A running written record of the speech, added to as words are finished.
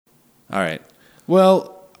All right.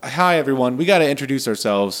 Well, hi everyone. We got to introduce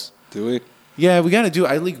ourselves. Do we? Yeah, we got to do.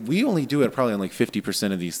 We only do it probably on like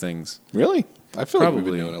 50% of these things. Really? I feel like we've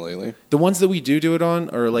Probably. been doing it lately. The ones that we do it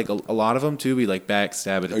on, or like a lot of them too, we like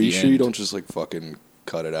backstab it. Are you sure you don't just like fucking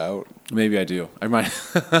cut it out? Maybe I do. I might.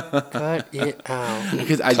 Cut it out.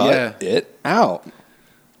 Because Cut it out.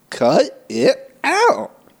 Cut it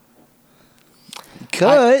out.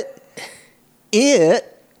 Cut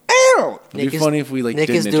it out. It'd be funny if we like Nick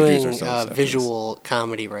didn't is introduce doing ourselves after visual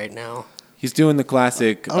comedy right now. this. He's doing the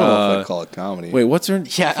classic. I don't know if I'd call it comedy. Wait, what's her?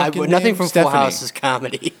 Yeah, fucking nothing name? from Stephanie. Full House is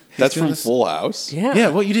comedy. That's doing from this- Full House? Yeah. Yeah.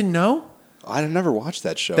 What, you didn't know? I never watched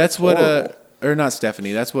that show. That's It's what. horrible. Or not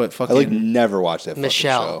Stephanie. That's what I fucking. never watched that fucking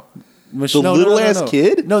Michelle. show. The little ass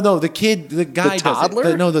kid? No, the kid, the guy,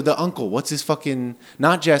 toddler? does it. The uncle. What's his fucking?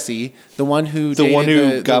 Not Jesse, the one who. The one dated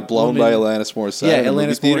who got blown woman- by Alanis Morissette. Yeah, in the movie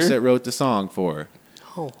Alanis theater? Morissette wrote the song for her.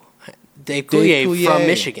 Oh, Dave Coulier from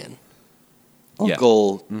Michigan.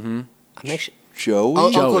 Uncle I'm actually, Joey.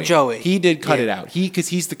 Uncle Joey. He did cut Yeah. it out. Because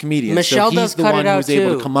he's the comedian. Michelle so does he's the cut one it out, who's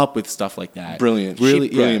able too. to come up with stuff like that. Brilliant. Really,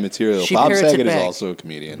 Brilliant yeah. material. She Bob parrots it Saget is back. also a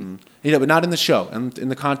comedian. Yeah, but not in the show. In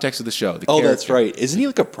the context of the show. The Oh, that's character. right. Isn't he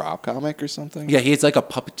like a prop comic or something? Yeah, he's like a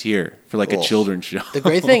puppeteer for like a Oh. children's show. The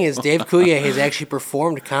great thing is Dave Coulier has actually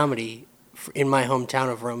performed comedy in my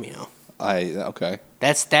hometown of Romeo. Okay.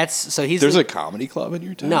 That's so he's There's a comedy club in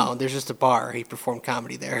your town? no, there's just a bar. He performed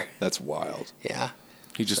comedy there. That's wild. Yeah,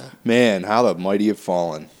 He just Man, how the mighty have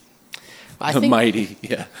fallen. I think mighty.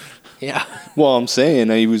 Yeah. yeah. Well, I'm saying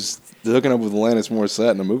he was hooking up with Alanis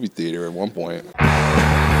Morissette in a movie theater at one point.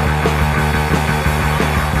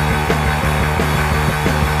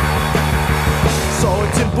 Saw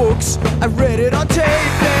it in books, I read it on tape.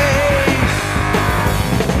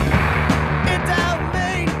 It don't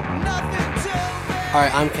mean nothing to me. All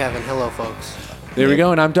right, I'm Kevin. Hello, folks. There we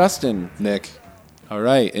go, and I'm Dustin. Nick. All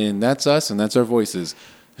right, and that's us, and that's our voices.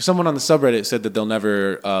 Someone on the subreddit said that they'll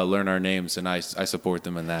never learn our names, and I support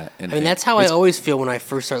them in that. And I mean, that's how I it's- always feel when I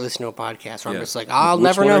first start listening to a podcast. Where Yeah. I'm just like, I'll Which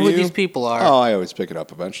never one know are who you? these people are. Oh, I always pick it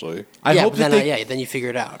up eventually. I yeah, hope but that then then you figure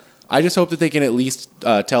it out. I just hope that they can at least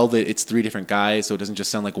tell that it's three different guys, so it doesn't just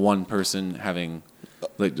sound like one person having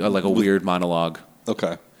like a weird monologue.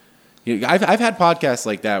 Okay. You know, I've had podcasts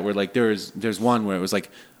like that where like there's one where it was like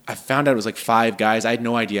I found out it was like 5 guys. I had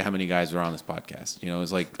no idea how many guys were on this podcast. You know, it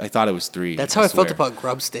was like I thought it was 3. That's how I felt swear. about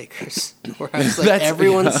Grubstakers. Where I was like, That's-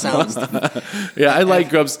 everyone sounds. Yeah, I like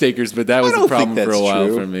Grubstakers, but that was don't the think problem for a that's while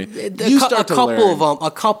true. for me.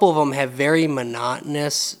 A couple of them have very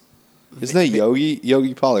monotonous. Isn't that Yogi?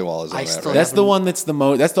 Yogi Pollywall is on I that, still right? That's the one that's the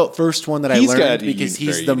most. That's the first one that I He's learned got a because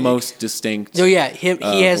he's very the unique- most distinct. No, yeah, he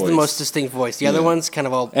has the voice. most distinct voice. The other one's kind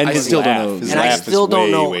of all. And I his still don't laugh. know. His and I laugh is still don't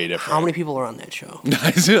way, know way different. how many people are on that show.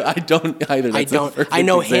 I don't either. I That's a don't. perfect I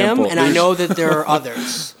know example. him, and I know that there are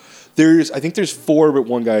others. I think there's 4, but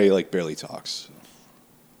one guy like barely talks.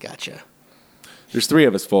 Gotcha. There's 3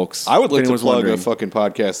 of us, folks. I would if like to anyone's plug wondering. a fucking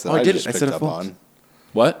podcast that Oh, I I did just it. I picked said it up folks. on.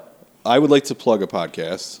 What? I would like to plug a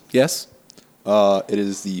podcast. Yes. It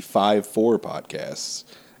is the 5-4 podcast,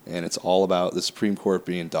 and it's all about the Supreme Court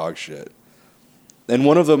being dog shit. And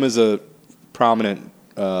one of them is a prominent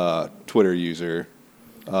Twitter user,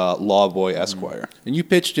 Lawboy Esquire. And you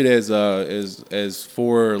pitched it as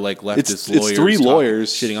 4 like leftist It's lawyers. 3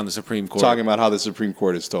 lawyers shitting on the Supreme Court. talking about how the Supreme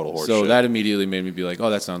Court is total horseshit. So that immediately made me be like, oh,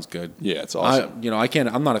 that sounds good. Yeah, it's awesome. I can't.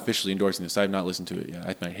 I'm not officially endorsing this. I have not listened to it yet.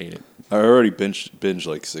 I might hate it. I already binged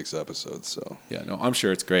like 6 episodes, so. Yeah, no, I'm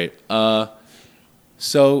sure it's great.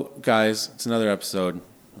 So guys, it's another episode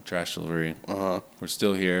of Trash Delivery. We're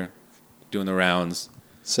still here, doing the rounds,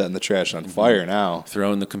 Setting the trash on fire now,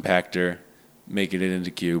 throwing the compactor, making it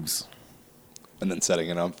into cubes. and then setting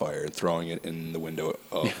it on fire and throwing it in the window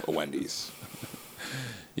of a Wendy's.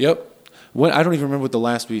 Yep. What I don't even remember what the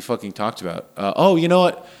last we fucking talked about. Oh, you know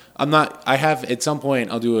what? I have at some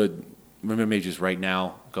point. I'll do a. Maybe just right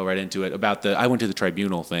now. Go right into it about the. I went to the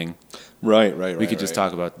tribunal thing. Right. We could just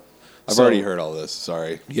talk about. I've So- already heard all this.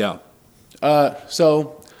 Sorry. Yeah.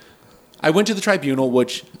 So I went to the tribunal,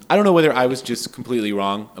 which I don't know whether I was just completely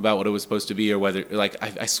wrong about what it was supposed to be, or whether like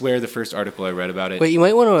I swear the first article I read about it. But you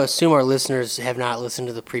might want to assume our listeners have not listened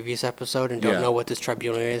to the previous episode and don't Yeah. know what this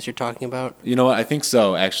tribunal is you're talking about. You know what? I think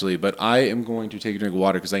so, actually. But I am going to take a drink of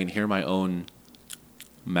water because I can hear my own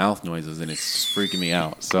mouth noises, and it's just freaking me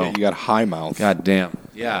out. So, Yeah, you got high mouth. God damn.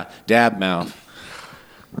 Yeah, dab mouth.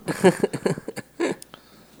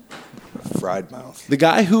 Fried mouth. The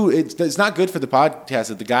guy who, it's not good for the podcast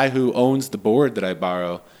that the guy who owns the board that I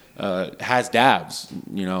borrow has dabs,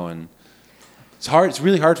 you know, and it's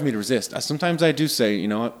really hard for me to resist. Sometimes I do say, you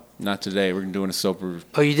know what, not today. We're doing a sober.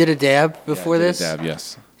 Oh, you did a dab before Yeah, I did a this? dab,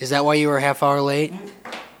 yes. Is that why you were a half hour late?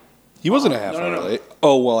 He wasn't a half hour late.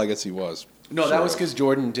 Oh, well, I guess he was. No, that was because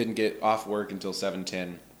Jordan didn't get off work until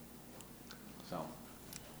 7:10. So,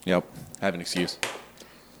 yep, I have an excuse.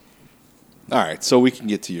 All right, so we can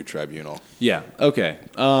get to your tribunal. Yeah. Okay.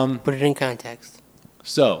 Put it in context.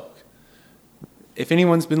 So, if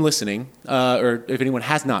anyone's been listening, or if anyone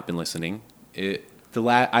has not been listening,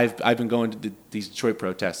 I've been going to these Detroit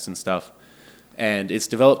protests and stuff, and it's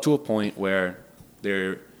developed to a point where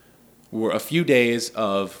there were a few days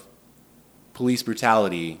of police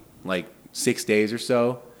brutality, like 6 days or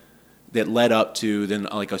so, that led up to then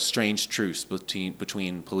like a strange truce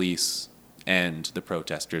between police and the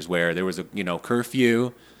protesters, where there was a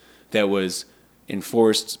curfew that was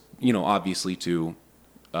enforced, obviously to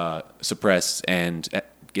suppress and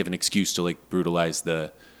give an excuse to like brutalize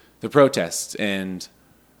the protests. And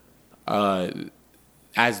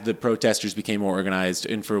as the protesters became more organized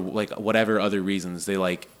and for like whatever other reasons, they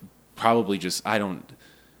like probably just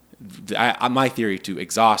my theory to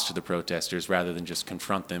exhaust the protesters rather than just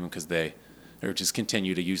confront them, because they or just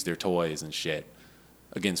continue to use their toys and shit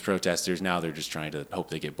against protesters. Now they're just trying to hope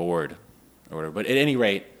they get bored or whatever. But at any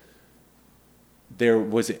rate, there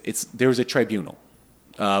was a tribunal,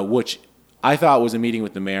 which I thought was a meeting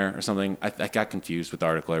with the mayor or something. I got confused with the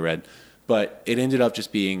article I read, but it ended up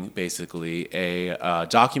just being basically a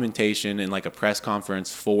documentation and like a press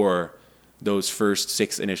conference for those first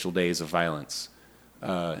 6 initial days of violence.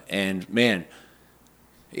 And man,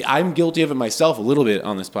 I'm guilty of it myself a little bit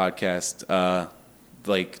on this podcast,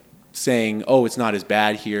 like saying, "Oh, it's not as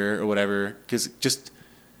bad here" or whatever, because just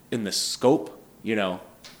in the scope,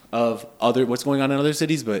 of what's going on in other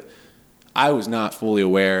cities. But I was not fully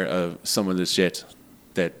aware of some of the shit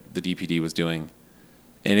that the DPD was doing,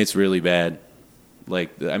 and it's really bad.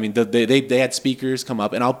 Like, I mean, they had speakers come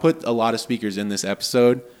up, and I'll put a lot of speakers in this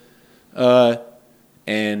episode,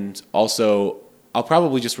 and also I'll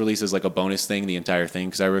probably just release as like a bonus thing the entire thing,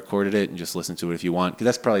 because I recorded it, and just listen to it if you want, because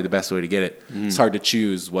that's probably the best way to get it. It's hard to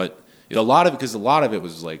choose a lot of it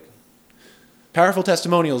was like powerful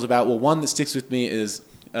testimonials about, well, one that sticks with me is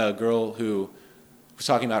a girl who was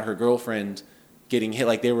talking about her girlfriend getting hit.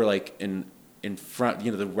 Like, they were like in front,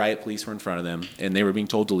 the riot police were in front of them, and they were being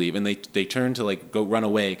told to leave, and they turned to like go run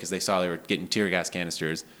away because they saw they were getting tear gas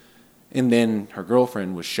canisters, and then her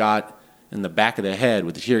girlfriend was shot in the back of the head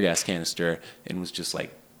with a tear gas canister and was just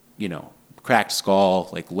like, cracked skull,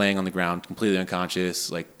 like laying on the ground, completely unconscious.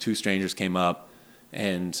 Like, 2 strangers came up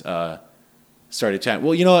and started chatting.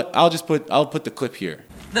 Well, you know what? I'll put the clip here.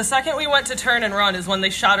 The second we went to turn and run is when they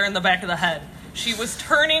shot her in the back of the head. She was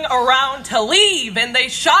turning around to leave, and they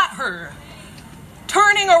shot her.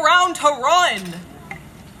 Turning around to run.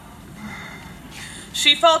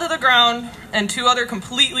 She fell to the ground, and 2 other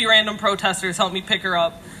completely random protesters helped me pick her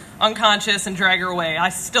up, unconscious, and drag her away. I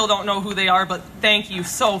still don't know who they are, but thank you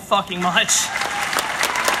so fucking much.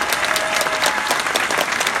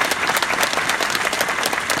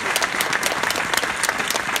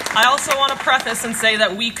 I also want to preface and say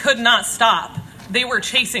that we could not stop. They were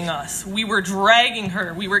chasing us. We were dragging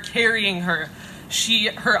her. We were carrying her.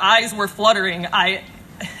 Her eyes were fluttering.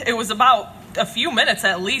 It was about a few minutes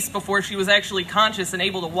at least before she was actually conscious and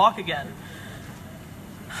able to walk again.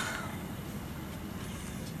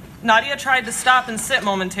 Nadia tried to stop and sit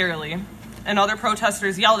momentarily, and other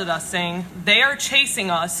protesters yelled at us, saying, "They are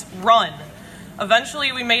chasing us, run."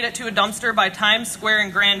 Eventually, we made it to a dumpster by Times Square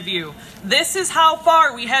in Grandview. This is how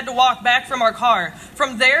far we had to walk back from our car.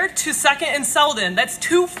 From there to 2nd and Selden, that's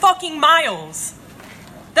 2 fucking miles.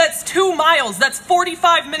 That's 2 miles. That's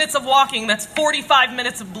 45 minutes of walking. That's 45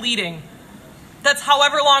 minutes of bleeding. That's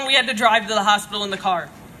however long we had to drive to the hospital in the car.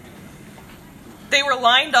 They were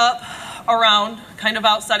lined up around, kind of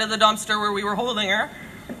outside of the dumpster where we were holding her.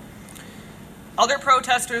 Other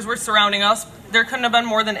protesters were surrounding us. There couldn't have been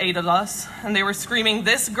more than 8 of us. And they were screaming,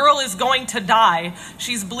 "This girl is going to die.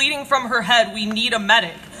 She's bleeding from her head. We need a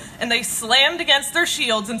medic." And they slammed against their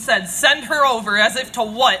shields and said, "Send her over," as if to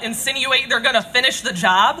what? Insinuate they're going to finish the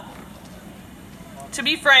job? To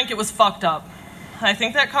be frank, it was fucked up. I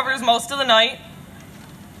think that covers most of the night.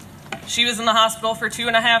 She was in the hospital for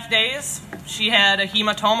 2.5 days. She had a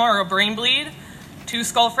hematoma or a brain bleed, 2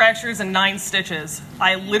 skull fractures, and 9 stitches.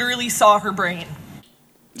 I literally saw her brain.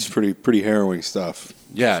 It's pretty harrowing stuff.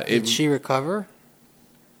 Yeah. Did she recover?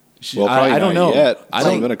 Well, probably I don't not know. yet. I It's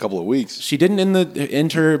don't. only been a couple of weeks. She didn't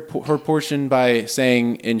end her portion by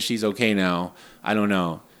saying, "And she's okay now." I don't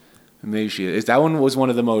know. Maybe she is. That one was one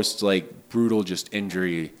of the most like brutal, just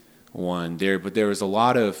injury one there. But there was a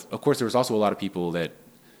lot of course, there was also a lot of people that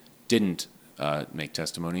didn't make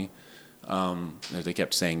testimony. They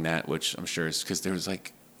kept saying that, which I'm sure is because there was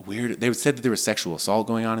like weird. They said that there was sexual assault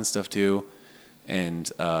going on and stuff too.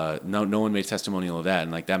 and no one made testimonial of that,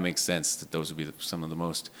 and like that makes sense that those would be some of the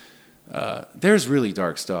most. There's really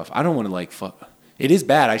dark stuff. I don't want to like fuck. It is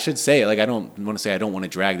bad. I should say it. Like I don't want to say I don't want to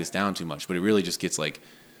drag this down too much, but it really just gets like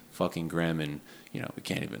fucking grim, and we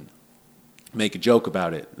can't even make a joke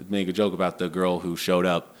about it. Make a joke about the girl who showed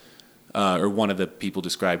up, or one of the people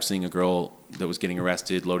described seeing a girl that was getting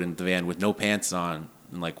arrested loaded into the van with no pants on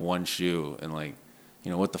and like one shoe, and like,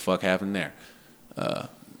 what the fuck happened there?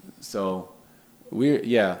 So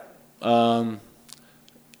we're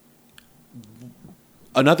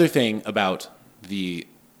another thing about the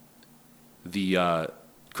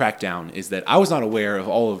crackdown is that I was not aware of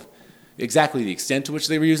all of exactly the extent to which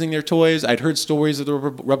they were using their toys. I'd heard stories of the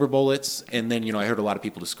rubber bullets, and then I heard a lot of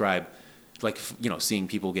people describe like seeing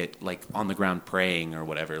people get like on the ground praying or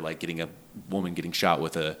whatever, like getting a woman getting shot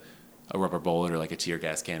with a rubber bullet or like a tear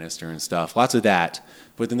gas canister and stuff. Lots of that.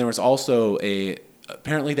 But then there was also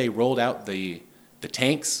apparently they rolled out the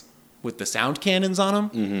tanks with the sound cannons on them,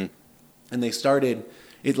 Mm-hmm. and they started.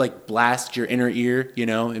 It like blasts your inner ear,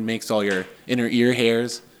 and makes all your inner ear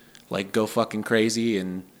hairs like go fucking crazy,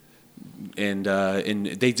 and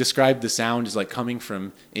they described the sound as like coming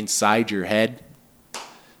from inside your head,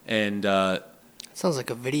 and Sounds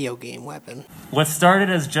like a video game weapon. What started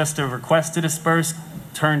as just a request to disperse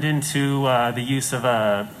turned into the use of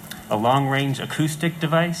a long-range acoustic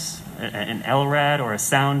device, an LRAD or a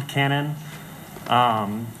sound cannon,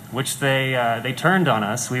 which they turned on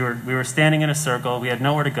us. We were standing in a circle. We had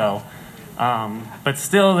nowhere to go. But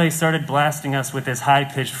still, they started blasting us with this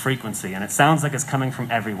high-pitched frequency, and it sounds like it's coming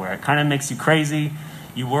from everywhere. It kind of makes you crazy.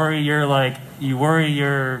 You worry you're going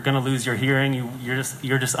to lose your hearing.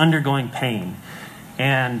 You're just undergoing pain.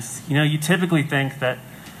 And, you typically think that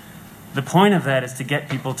the point of that is to get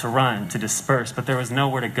people to run, to disperse, but there was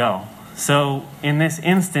nowhere to go. So in this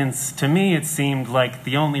instance, to me, it seemed like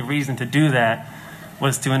the only reason to do that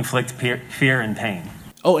was to inflict fear and pain.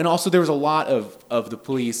 Oh, and also there was a lot of the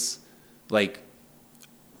police, like,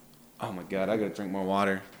 oh my God, I gotta drink more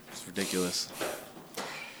water. It's ridiculous.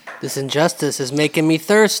 This injustice is making me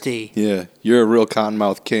thirsty. Yeah, you're a real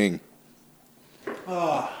cottonmouth king.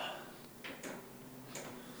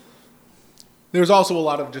 There was also a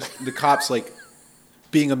lot of just the cops, like,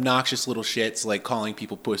 being obnoxious little shits, like calling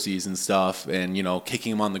people pussies and stuff, and,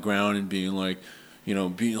 kicking them on the ground and being like,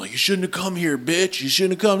 you shouldn't have come here, bitch. You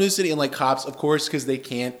shouldn't have come to the city. And, like, cops, of course, because they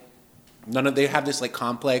can't, they have this, like,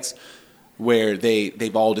 complex where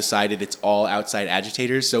they've all decided it's all outside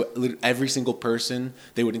agitators. So every single person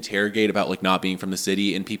they would interrogate about, like, not being from the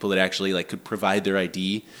city, and people that actually, like, could provide their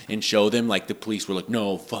ID and show them, like, the police were like,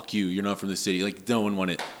 no, fuck you, you're not from the city. Like, no one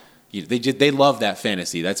wanted, they love that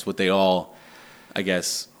fantasy. That's what they all, I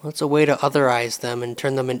guess. Well, it's a way to otherize them and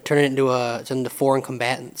turn it into foreign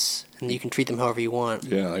combatants, and you can treat them however you want.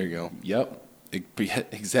 Yeah, there you go. Yep,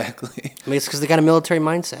 exactly. I mean, it's because they got a military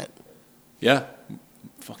mindset. Yeah,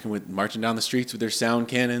 fucking with marching down the streets with their sound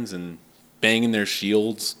cannons and banging their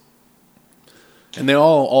shields. And they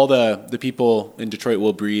all the people in Detroit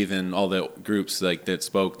Will Breathe and all the groups like that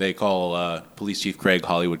spoke, they call Police Chief Craig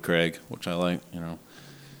Hollywood Craig, which I like,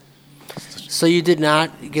 So you did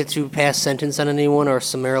not get to pass sentence on anyone or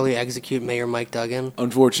summarily execute Mayor Mike Duggan?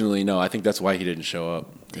 Unfortunately, no. I think that's why he didn't show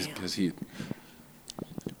up. Because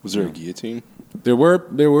Was there a guillotine? there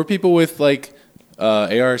were people with like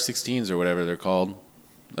AR-16s or whatever they're called,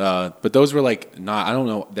 but those were like not. I don't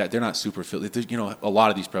know that they're not super. A lot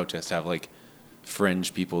of these protests have like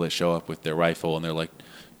fringe people that show up with their rifle and they're like,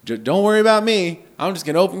 "Don't worry about me. I'm just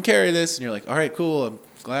gonna open carry this." And you're like, "All right, cool. I'm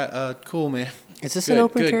glad. Cool, man." Is this Good, an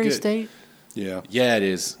open good, carry good. state? Yeah. Yeah, it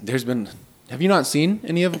is. There's been. Have you not seen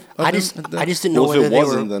any of? I just didn't know Well, whether if it they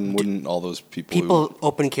wasn't, were then wouldn't all those people? people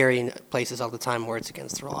open carry in places all the time where it's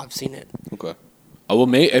against the law. I've seen it. Okay. Oh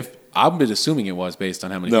well, if I've been assuming it was based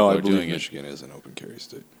on how many No, people I are believe doing it. Michigan is an open carry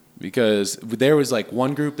state. Because there was like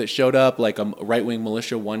one group that showed up, like a right-wing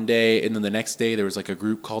militia one day, and then the next day there was like a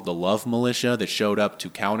group called the Love Militia that showed up to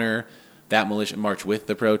counter that militia march with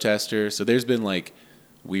the protesters. So there's been like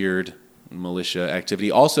weird militia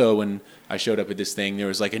activity. Also, when I showed up at this thing, there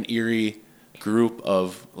was like an eerie group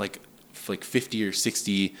of like 50 or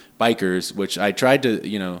 60 bikers, which I tried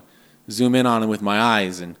to zoom in on them with my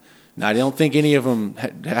eyes, and I don't think any of them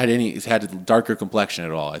had a darker complexion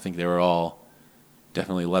at all. I think they were all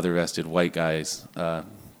definitely leather-vested white guys,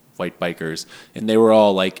 white bikers, and they were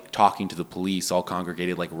all like talking to the police, all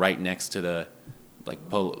congregated like right next to the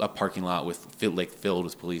a parking lot filled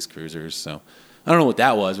with police cruisers. So I don't know what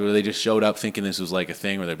that was, whether they just showed up thinking this was like a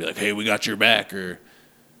thing where they'd be like, "Hey, we got your back," or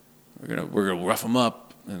we're gonna rough them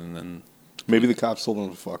up, and then Maybe the cops told them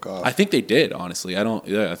to fuck off. I think they did. Honestly,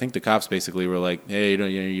 I think the cops basically were like, "Hey,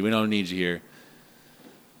 we don't need you here."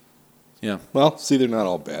 Yeah. Well, see, they're not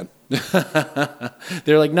all bad.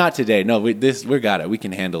 They're like, not today. No, we got it. We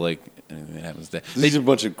can handle like anything that happens today. These are a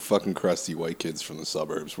bunch of fucking crusty white kids from the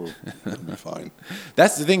suburbs. We'll be fine.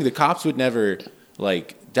 That's the thing. The cops would never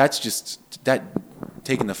like. That's just that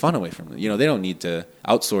taking the fun away from them. You know, they don't need to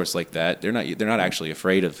outsource like that. They're not actually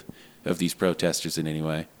afraid of these protesters in any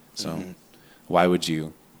way. So why would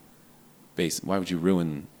you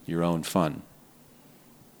ruin your own fun?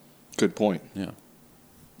 Good point. Yeah.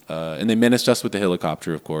 And they menaced us with the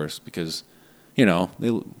helicopter, of course, because, you know,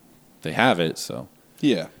 they have it, so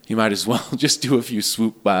Yeah. you might as well just do a few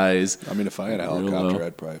swoop bys. I mean, if I had a Real helicopter, low.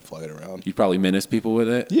 I'd probably fly it around. You'd probably menace people with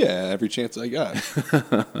it. Yeah, every chance I got.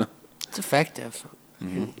 It's effective.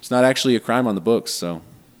 It's not actually a crime on the books, so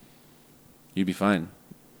you'd be fine.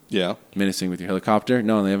 Yeah. Menacing with your helicopter?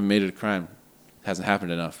 No, they haven't made it a crime. It hasn't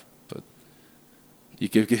happened enough. But it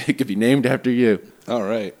could be named after you. All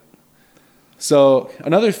right. So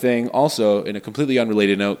another thing, also in a completely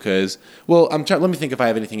unrelated note, because let me think if I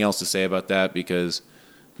have anything else to say about that, because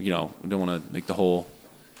we don't want to make the whole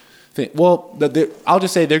thing. Well, I'll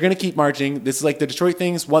just say they're going to keep marching. This is like the Detroit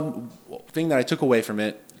things. One thing that I took away from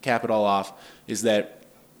it, cap it all off, is that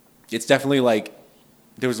it's definitely like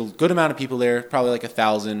there was a good amount of people there, probably like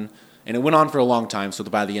 1,000, and it went on for a long time. So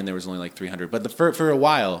by the end, there was only like 300. But for a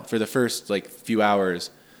while, for the first like few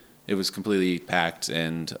hours, it was completely packed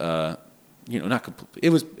and. Not completely. It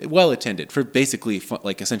was well attended for basically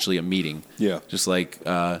like essentially a meeting. Yeah. Just like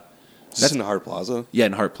That's in the Hart Plaza. Yeah,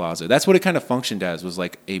 in Hart Plaza. That's what it kind of functioned as, was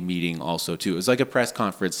like a meeting also too. It was like a press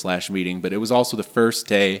conference / meeting, but it was also the first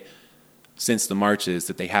day since the marches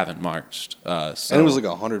that they haven't marched. And it was like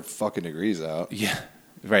 100 fucking degrees out. Yeah,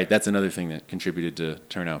 right. That's another thing that contributed to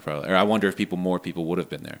turnout probably. Or I wonder if more people would have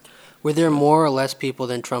been there. Were there more or less people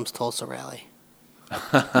than Trump's Tulsa rally?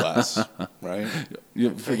 Less, right?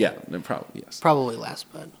 Yeah, probably yes. Probably less,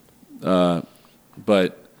 but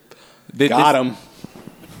But Got him.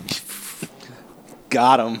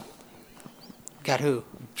 Got him. got who?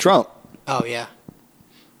 Trump. Oh yeah.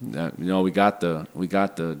 we got the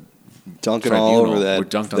Dunking all tribunal. over that. We're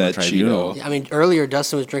dunked on that the tribunal. Cheeto. I mean, earlier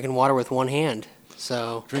Dustin was drinking water with one hand.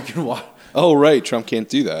 So drinking water. Oh, right. Trump can't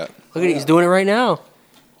do that. look at it, he's doing it right now.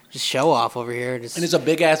 Just show off over here. Just, And it's a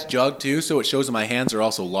big ass jug too, so it shows that my hands are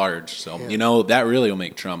also large. So Yeah. that really will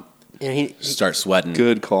make Trump he start sweating.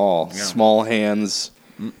 Good call. Yeah. Small hands.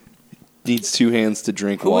 Needs 2 hands to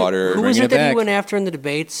drink water. Who was Bringing it it that he back. went after in the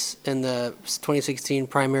debates in the 2016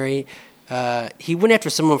 primary? He went after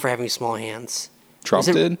someone for having small hands. Trump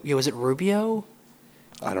did? Yeah, was it Rubio?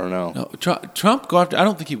 I don't know. No, Trump go after. I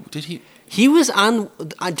don't think he did. He He was on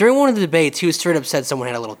during one of the debates. He was straight up said someone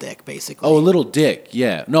had a little dick, basically. a little dick.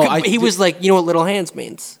 Yeah. No, he was like, you know what little hands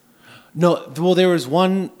means? No. Well, there was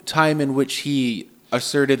one time in which he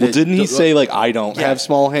asserted Well, that. didn't he say, like, I don't Yeah. have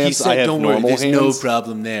small hands, He said, I have "Don't normal worry, there's hands"? no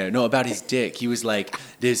problem there." No, about his dick. He was like,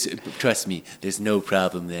 trust me, there's no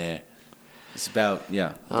problem there. It's about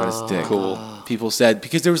his dick. Cool. People said,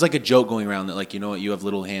 because there was like a joke going around that like, you know what, you have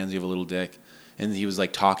little hands, you have a little dick, and he was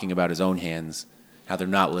like talking about his own hands, how they're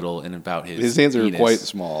not little, and about his His hands are penis. quite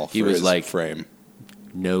small for He was his like, frame.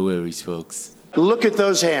 "No worries, folks." Look at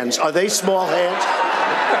those hands. Are they small hands?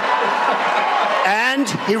 And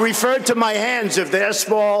he referred to my hands. If they're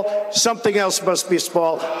small, something else must be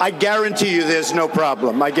small. I guarantee you there's no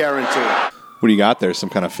problem. I guarantee it. What do you got there? Some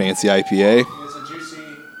kind of fancy IPA? It's a juicy.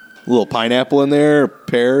 A little pineapple in there?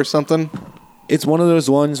 Pear or something? It's one of those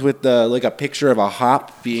ones with like a picture of a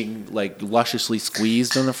hop being like lusciously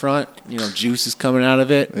squeezed on the front. You know, juice is coming out of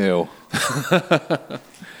it. Ew.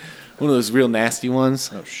 One of those real nasty ones.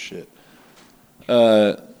 Oh, shit.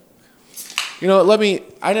 You know,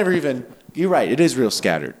 I never even. You're right. It is real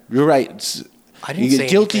scattered. You're right. I didn't say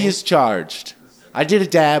guilty anything. as charged. I did a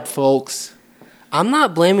dab, folks. I'm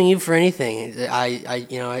not blaming you for anything.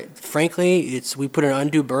 Frankly, we put an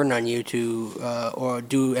undue burden on you to or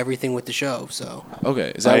do everything with the show. So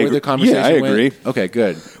Okay, is that I where agree. the conversation Yeah, I went? agree. Okay,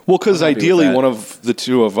 good. Well, because I'm happy with ideally that. one of the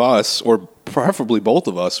two of us, or preferably both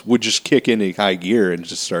of us, would just kick into high gear and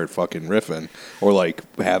just start fucking riffing or like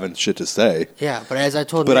having shit to say. yeah, but as I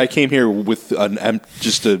told, But I Nick, came here with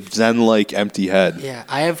just a zen-like empty head, yeah,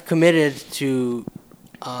 I have committed to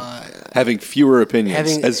having fewer opinions,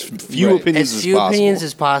 Having- as few Right. opinions as few possible. opinions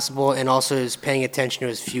as possible, and also as paying attention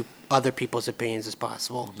to as few other people's opinions as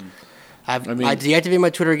possible. I deactivated my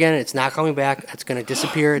Twitter again. It's not coming back. It's going to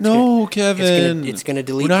disappear. It's No, gonna, Kevin. It's going to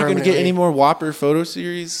delete. We're not going to get permanently. any more Whopper photo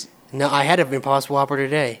series. No, I had an Impossible Whopper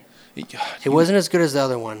today. God, It wasn't as good as the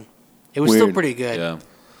other one. It was still Weird. pretty good. Yeah.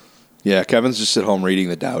 Yeah, Kevin's just at home reading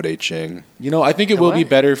the Tao Te Ching. You know, I think it The will be what?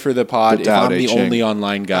 better for the pod The if Tao I'm Te the Ching. only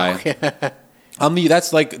online guy.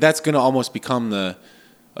 That's going to almost become the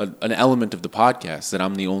an element of the podcast that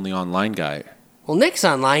I'm the only online guy. Well, Nick's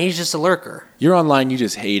online. He's just a lurker. You're online. You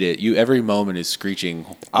just hate it. Every moment is screeching.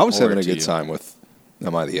 I was having horror a to good you. time with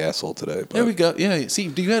Am I the Asshole today. But There we go. Yeah. See,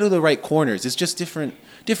 you got to the right corners. It's just different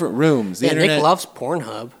rooms. The Yeah, internet. Nick loves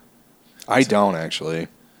Pornhub. I don't actually.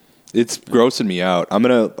 It's grossing me out.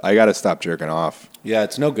 I gotta stop jerking off. Yeah,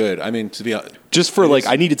 it's no good. I mean, to be honest, Just for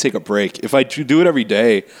I need to take a break. If I do it every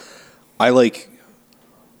day,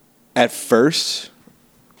 at first,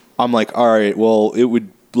 I'm like, all right, well, it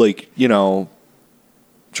would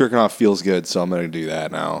jerking off feels good, so I'm gonna do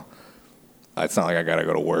that now. It's not like I gotta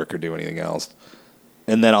go to work or do anything else.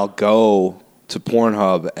 And then I'll go to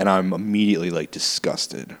Pornhub and I'm immediately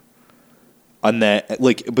disgusted. And that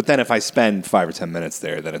but then if I spend 5 or 10 minutes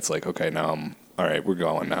there, then it's like, okay, now I'm all right, we're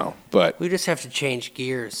going now. But We just have to change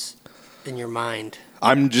gears in your mind.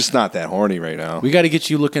 I'm just not that horny right now. we got to get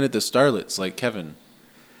you looking at the starlets like Kevin.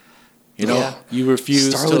 Yeah. You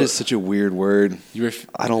refuse. Starlet to, is such a weird word.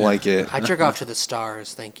 I don't like it. I jerk off to the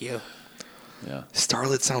stars, thank you. Yeah.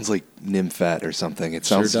 Starlet sounds like nymphette or something. It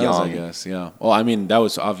Sure sounds does, young. I guess. Yeah. Well, I mean, that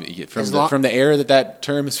was obvious As long- from the era that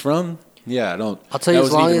term is from. Yeah, I don't. I'll tell you, that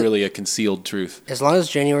as wasn't long even as- really a concealed truth. As long as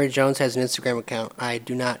January Jones has an Instagram account, I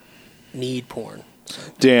do not need porn.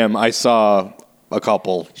 Damn, I saw a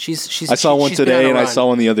couple. She's I saw one she's been today on a and I run. saw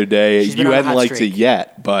one the other day. She's been You on a hadn't hot liked streak. it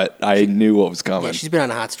yet, but I knew what was coming. Yeah, she's been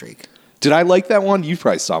on a hot streak. Did I like that one? You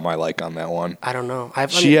probably saw my like on that one. I don't know.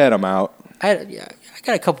 She had them out. I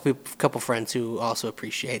got a couple friends who also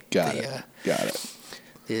appreciate Got the, it. Got it.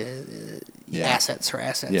 the Yeah. assets. Her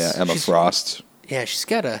assets. Yeah, Emma Frost. Yeah, she's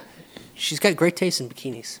got great taste in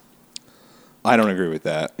bikinis. I don't agree with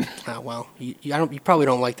that. Well, you probably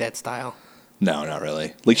don't like that style. No, not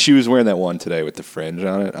really. She was wearing that one today with the fringe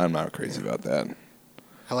on it. I'm not crazy about that.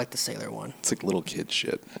 I like the sailor one. It's like little kid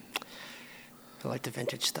shit. I like the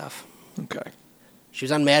vintage stuff. Okay. She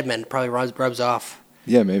was on Mad Men. Probably rubs off.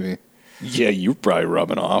 Yeah, maybe. Yeah, you're probably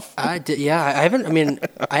rubbing off. I did. Yeah, I haven't. I mean,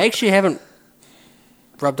 I actually haven't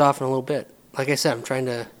rubbed off in a little bit. Like I said, I'm trying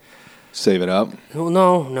to. Save it up. Well,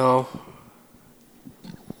 no.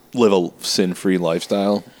 Live a sin-free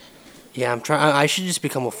lifestyle. Yeah, I'm trying. I should just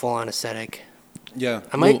become a full-on ascetic. Yeah.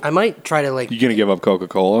 I might try to You gonna give up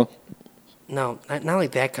Coca-Cola? No, not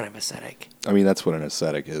like that kind of ascetic. I mean, that's what an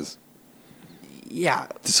ascetic is. Yeah.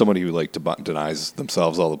 Somebody who denies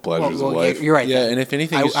themselves all the pleasures of life. You're right. Yeah, and if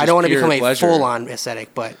anything, it's I just don't want to pure become a pleasure. full-on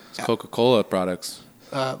ascetic, but It's Coca-Cola products.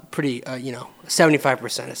 pretty,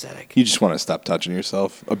 75% ascetic. You just want to stop touching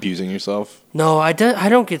yourself, abusing yourself. No, I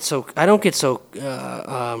don't get so.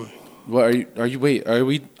 What are you? Wait, are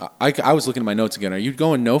we? I was looking at my notes again. Are you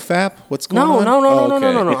going no fap? What's going No, on? no.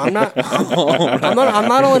 Okay. I'm not. I'm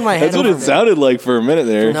not all in my head. That's what it sounded like for a minute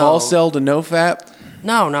there. No. All sell to no fap.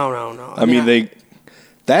 No. I mean,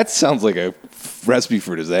 that sounds like a recipe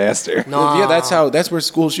for disaster. No. Yeah, that's where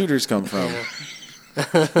school shooters come from.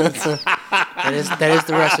 That is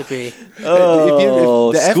the recipe.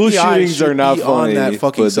 Oh, the school FBI shootings should are not be funny. on that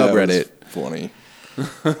fucking but that was subreddit. funny.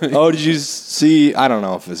 Oh, did you see? I don't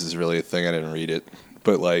know if this is really a thing. I didn't read it,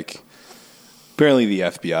 but apparently the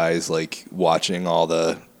FBI is watching all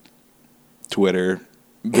the Twitter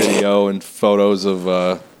video and photos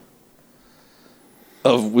of.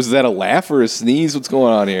 Was that a laugh or a sneeze? What's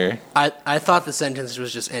going on here? I thought the sentence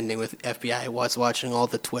was just ending with FBI was watching all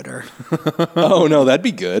the Twitter. Oh no, that'd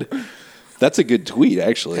be good. That's a good tweet,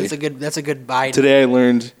 actually. That's a good Biden. Today I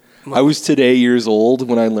learned. I was today years old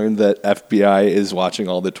when I learned that FBI is watching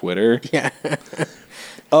all the Twitter. Yeah.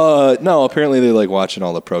 No, apparently they're watching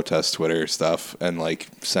all the protest Twitter stuff and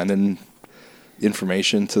sending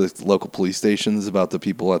information to the local police stations about the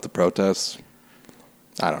people at the protests.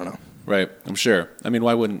 I don't know. Right, I'm sure. I mean,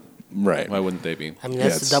 why wouldn't Right. Why wouldn't they be? I mean,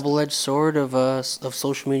 that's the double-edged sword of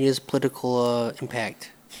social media's political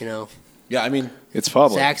impact. Yeah, I mean, it's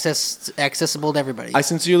public. It's accessible to everybody. I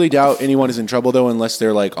sincerely doubt anyone is in trouble though, unless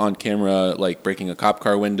they're on camera, breaking a cop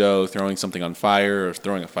car window, throwing something on fire, or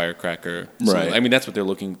throwing a firecracker. Right. I mean, that's what they're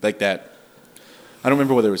looking like. That. I don't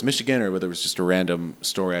remember whether it was Michigan or whether it was just a random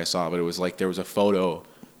story I saw, but it was there was a photo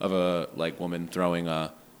of a woman throwing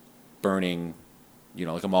a burning, a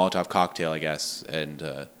Molotov cocktail, I guess, and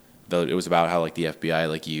it was about how the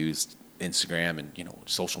FBI used Instagram and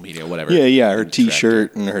social media, whatever. Yeah, her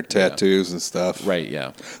T-shirt and her tattoos and stuff. Right.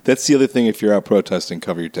 Yeah. That's the other thing. If you're out protesting,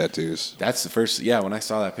 cover your tattoos. That's the first. Yeah. When I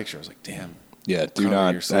saw that picture, I was like, damn. Yeah, do Cover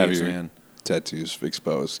not your sleeves, have your man. tattoos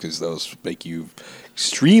exposed because those make you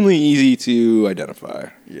extremely easy to identify.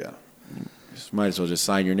 Yeah. Just might as well just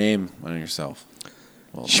sign your name on yourself.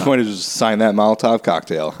 Well, You might as well sign that Molotov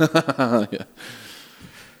cocktail. Yeah.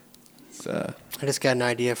 I just got an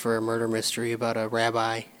idea for a murder mystery about a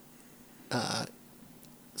rabbi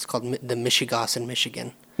It's called the Michigas in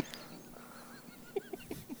Michigan.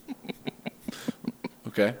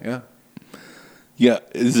 Okay, yeah. Yeah,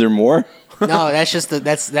 is there more? No, that's just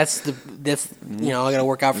that's I gotta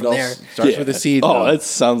work out from there. Starts with a seed. Oh, that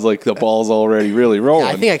sounds like the ball's already really rolling.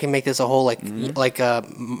 Yeah, I think I can make this a whole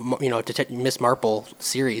Miss Marple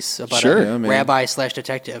series about Sure. a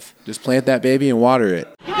rabbi/detective. Just plant that baby and water it.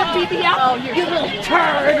 You got BBL? Oh, you little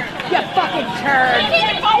turd! You fucking turd!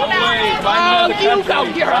 Oh, you go!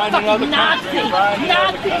 You're a fucking Nazi,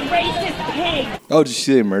 racist pig! Oh, did you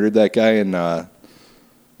see they murdered that guy in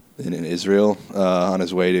Israel on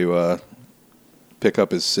his way to pick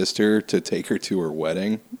up his sister to take her to her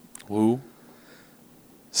wedding? Who?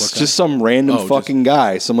 It's just some random fucking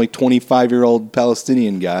guy, some 25-year-old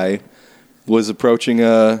Palestinian guy was approaching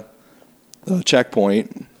a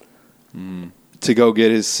checkpoint to go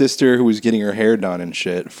get his sister, who was getting her hair done and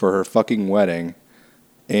shit, for her fucking wedding.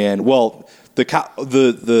 And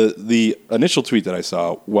the initial tweet that I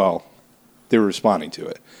saw, they were responding to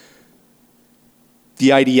it. The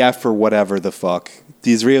IDF or whatever the fuck,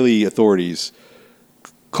 the Israeli authorities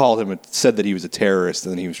called him and said that he was a terrorist,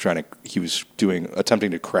 and then he was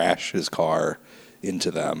attempting to crash his car into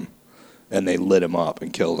them, and they lit him up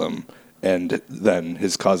and killed him. And then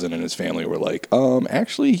his cousin and his family were like,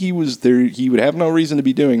 actually he was there. He would have no reason to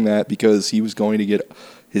be doing that because he was going to get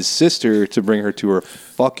his sister to bring her to her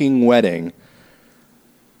fucking wedding.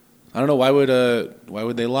 I don't know. Why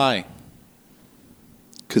would they lie?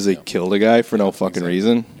 Because they killed a guy for no fucking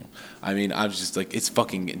reason. I mean, I was just like, it's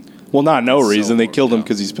fucking. Well, not no reason. They killed him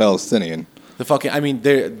because he's Palestinian. The fucking. I mean,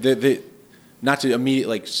 they're not to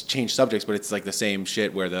immediately change subjects, but it's like the same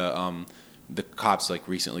shit where the cops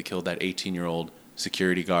recently killed that 18-year-old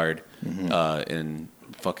security guard in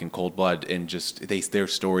fucking cold blood, and just their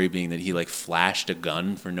story being that he flashed a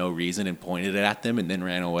gun for no reason and pointed it at them and then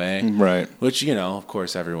ran away. Right. Which of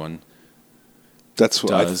course everyone. That's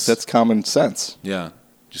that's common sense. Yeah.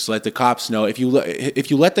 Just let the cops know. If you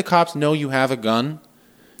let the cops know you have a gun,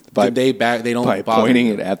 they don't by bother pointing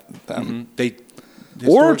you. it at them.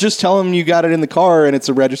 Or just tell them you got it in the car and it's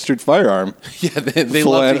a registered firearm. Yeah, they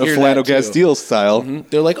love to hear Flannel that too. Castile style. Mm-hmm.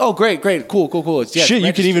 They're like, oh, great, cool. It's, shit,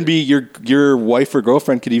 you can even be your wife or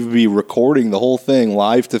girlfriend could even be recording the whole thing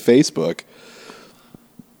live to Facebook.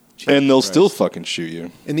 And they'll still fucking shoot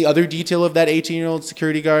you. And the other detail of that 18-year-old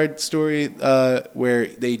security guard story, where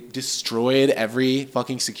they destroyed every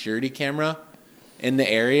fucking security camera in the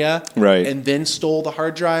area, right, and then stole the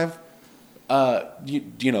hard drive,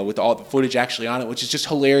 with all the footage actually on it, which is just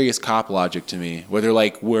hilarious cop logic to me. Where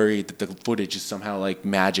they're worried that the footage is somehow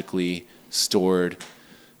magically stored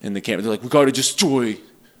in the camera. They're like, we got to destroy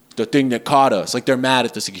the thing that caught us. They're mad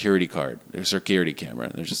at the security camera. They're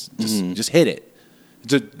just hit it.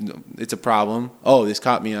 It's a problem. Oh, this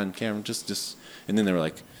caught me on camera. Just, and then they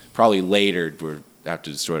were probably later, after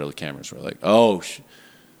destroyed all the cameras, we're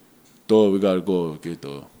we gotta go get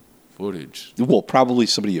the footage. Well, probably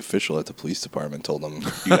somebody official at the police department told them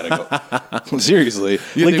you gotta go. Seriously,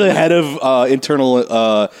 the head of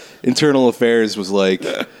internal affairs was like,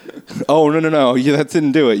 "Oh no, yeah, that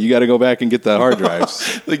didn't do it. You got to go back and get the hard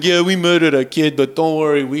drives." Yeah, we murdered a kid, but don't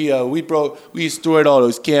worry, we destroyed all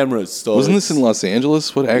those cameras. So wasn't this in Los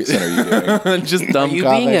Angeles? What accent are you doing? Just dumb. Are you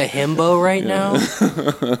comic. being a himbo right now?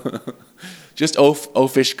 Just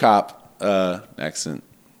oafish cop accent.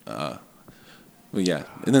 Well, yeah,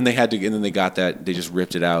 and then they got that. They just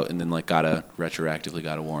ripped it out, and then retroactively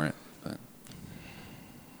got a warrant. But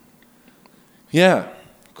yeah,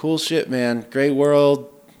 cool shit, man. Great world.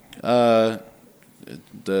 The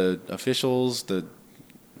officials, the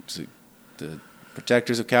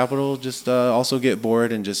protectors of Capitol, just also get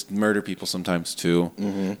bored and just murder people sometimes too.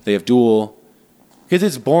 Mm-hmm. They have dual, because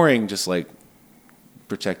it's boring, just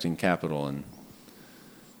protecting Capitol and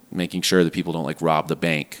making sure that people don't rob the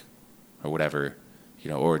bank or whatever,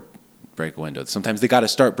 or break a window. Sometimes they got to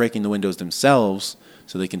start breaking the windows themselves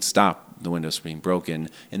so they can stop the windows from being broken,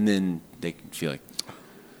 and then they can feel like.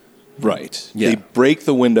 Right. Yeah. They break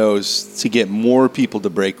the windows to get more people to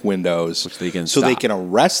break windows, which they can so stop. They can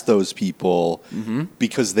arrest those people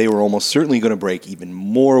because they were almost certainly going to break even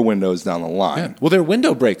more windows down the line. Yeah. Well, they're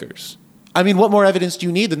window breakers. I mean, what more evidence do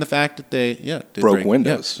you need than the fact that they broke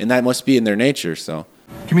windows? Yeah. And that must be in their nature. So,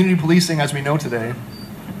 community policing, as we know today,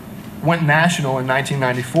 went national in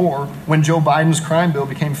 1994 when Joe Biden's crime bill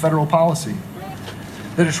became federal policy.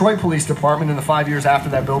 The Detroit Police Department, in the 5 years after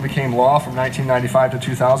that bill became law from 1995 to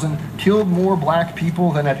 2000, killed more black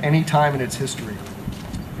people than at any time in its history,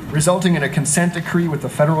 resulting in a consent decree with the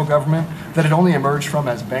federal government that had only emerged from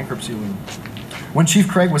as bankruptcy lien. When Chief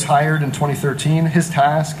Craig was hired in 2013, his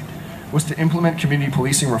task was to implement community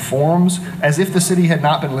policing reforms as if the city had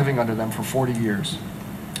not been living under them for 40 years.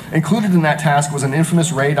 Included in that task was an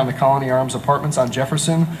infamous raid on the Colony Arms apartments on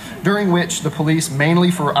Jefferson, during which the police,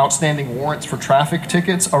 mainly for outstanding warrants for traffic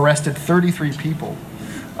tickets, arrested 33 people.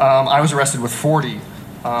 I was arrested with 40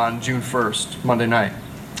 on June 1st, Monday night.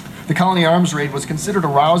 The Colony Arms raid was considered a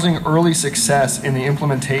rousing early success in the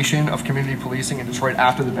implementation of community policing in Detroit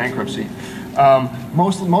after the bankruptcy.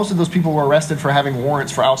 Most of those people were arrested for having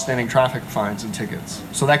warrants for outstanding traffic fines and tickets.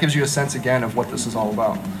 So that gives you a sense again of what this is all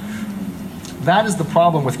about. That is the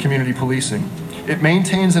problem with community policing. It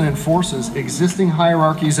maintains and enforces existing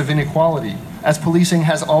hierarchies of inequality, as policing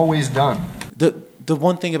has always done. The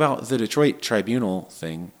one thing about the Detroit Tribunal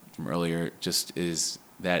thing from earlier just is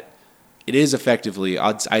that it is effectively,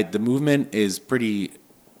 the movement is pretty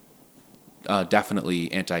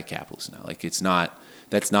definitely anti-capitalist now. Like that's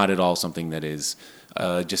not at all something that is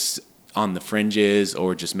just on the fringes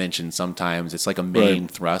or just mentioned sometimes. It's like a main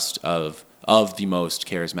thrust of the most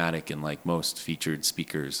charismatic and like most featured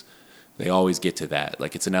speakers. They always get to that.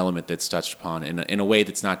 Like it's an element that's touched upon in a way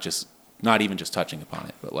that's not even just touching upon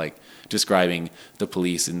it, but like describing the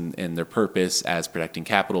police and their purpose as protecting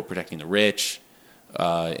capital, protecting the rich.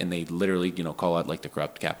 And they literally, call out like the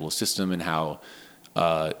corrupt capitalist system and how,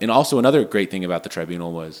 and also another great thing about the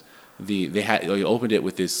tribunal was they opened it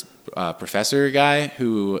with this professor guy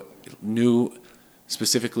who knew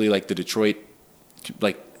specifically like the Detroit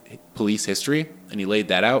like police history, and he laid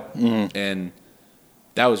that out, and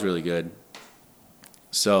that was really good.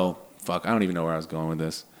 So I don't even know where I was going with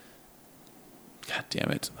this. God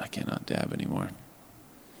damn it, I cannot dab anymore.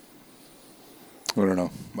 I don't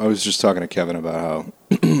know. I was just talking to Kevin about how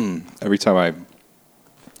every time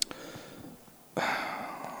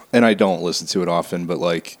and I don't listen to it often, but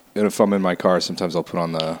like if I'm in my car, sometimes I'll put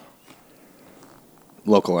on the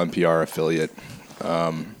local NPR affiliate,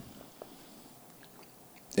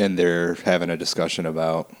 and they're having a discussion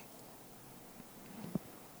about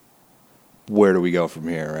where do we go from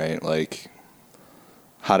here, right? Like,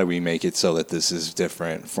 how do we make it so that this is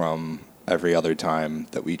different from every other time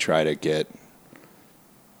that we try to get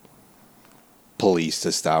police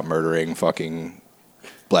to stop murdering fucking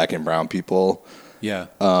black and brown people? Yeah.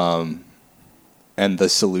 And the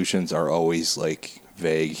solutions are always like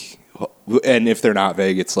vague. And if they're not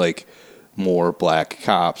vague, it's like more black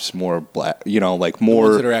cops, more black, like more. The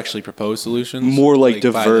ones that are actually proposed solutions? More like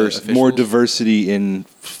diverse, more diversity in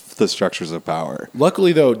the structures of power.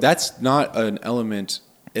 Luckily, though, that's not an element,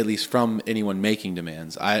 at least from anyone making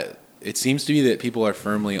demands. It seems to be that people are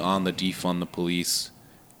firmly on the defund the police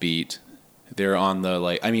beat. They're on the,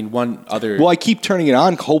 one other... Well, I keep turning it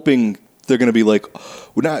on, hoping they're going to be like,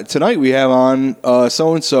 tonight we have on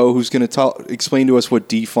so-and-so who's going to explain to us what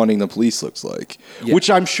defunding the police looks like. Yeah. Which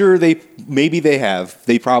I'm sure they have.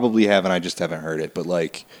 They probably have, and I just haven't heard it. But,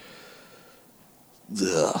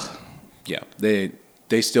 ugh. Yeah,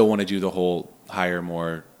 they still want to do the whole hire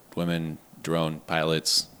more women drone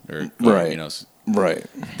pilots right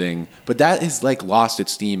thing, but that is lost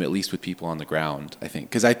its steam, at least with people on the ground, I think,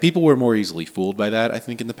 because people were more easily fooled by that, I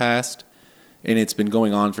think, in the past, and it's been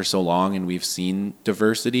going on for so long, and we've seen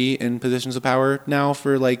diversity in positions of power now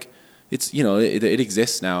for it's it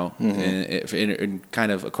exists now, and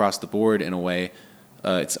kind of across the board in a way.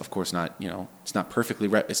 It's of course not it's not perfectly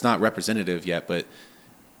it's not representative yet, but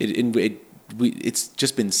it's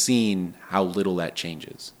just been seen how little that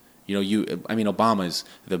changes. Obama's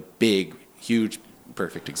the big, huge,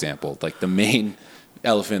 perfect example, like the main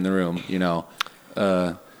elephant in the room,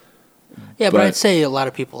 but I'd say a lot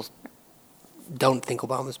of people don't think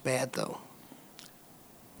Obama's bad, though.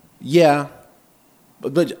 Yeah,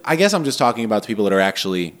 but I guess I'm just talking about the people that are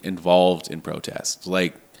actually involved in protests.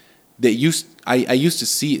 I used to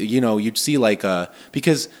see, you'd see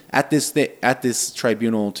because at this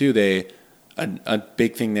tribunal too, a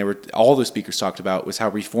big thing all the speakers talked about was how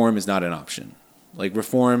reform is not an option.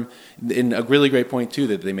 Reform, and a really great point too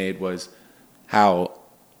that they made was how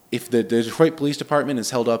if the Detroit Police Department is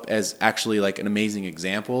held up as actually an amazing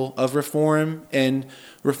example of reform and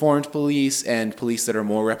reformed police and police that are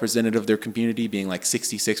more representative of their community, being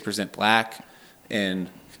 66% black, and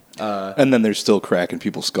then they're still cracking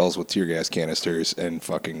people's skulls with tear gas canisters and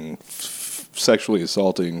fucking sexually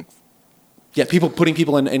assaulting. Yeah, putting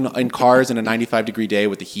people in cars in a 95-degree day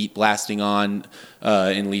with the heat blasting on,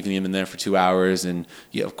 and leaving them in there for 2 hours, and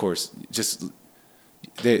of course,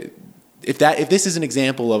 if this is an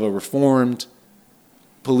example of a reformed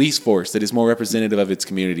police force that is more representative of its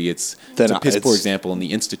community, it's a piss poor example, and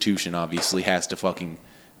the institution obviously has to fucking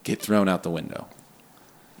get thrown out the window.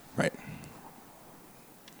 Right.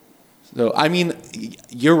 So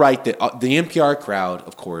you're right that the NPR crowd,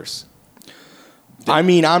 of course, I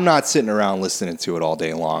mean, I'm not sitting around listening to it all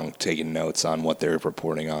day long, taking notes on what they're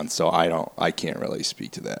reporting on, so I can't really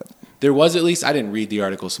speak to that. There was at least, I didn't read the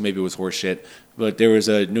article, so maybe it was horseshit, but there was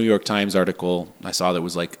a New York Times article I saw that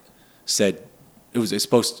was like, said, it was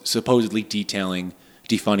supposedly detailing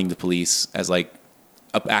defunding the police as like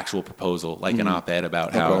an actual proposal, like an op-ed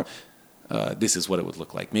about how this is what it would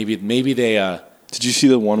look like. Maybe they... Did you see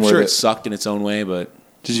the one where... it sucked in its own way, but...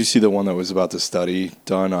 Did you see the one that was about the study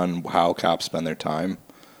done on how cops spend their time?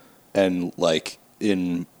 And like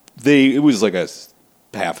it was like a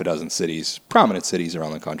half a dozen cities, prominent cities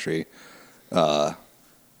around the country,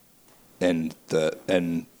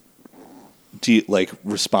 like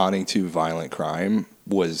responding to violent crime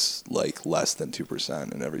was like less than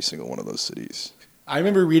 2% in every single one of those cities. I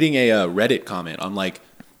remember reading a Reddit comment on like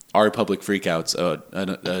our public freakouts,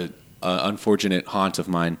 an unfortunate haunt of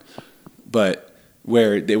mine, but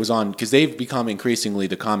where it was on, because they've become increasingly,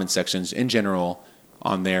 the comment sections in general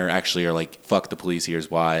on there actually are like, fuck the police,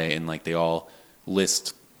 here's why, and like they all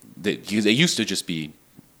list, they used to just be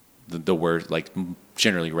the word, like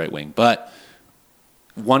generally right wing, but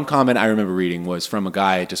one comment I remember reading was from a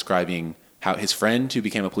guy describing how his friend who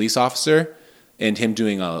became a police officer and him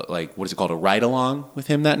doing a, like, what is it called, a ride along with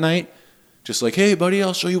him that night, just like, hey buddy,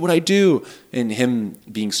 I'll show you what I do, and him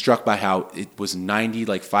being struck by how it was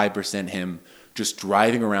 5% him just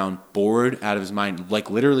driving around bored out of his mind, like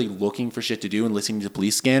literally looking for shit to do and listening to the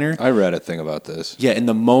police scanner. I read a thing about this. Yeah, in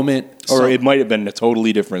the moment... Or it might have been a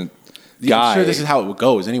totally different guy. I'm sure this is how it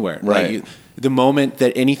goes anywhere. Right. Like, the moment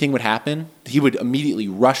that anything would happen, he would immediately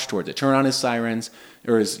rush towards it, turn on his sirens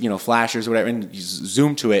or his flashers or whatever, and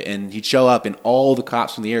zoom to it, and he'd show up, and all the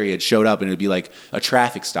cops from the area had showed up, and it'd be like a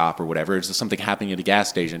traffic stop or whatever. It's just something happening at a gas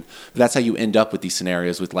station. But that's how you end up with these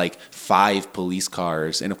scenarios with like 5 police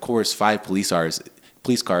cars, and of course 5 police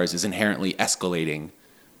cars is inherently escalating,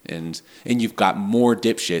 and you've got more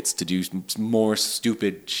dipshits to do more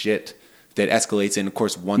stupid shit that escalates, and of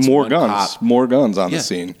course more guns on the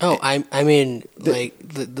scene. Oh, I mean, like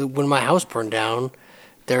when my house burned down,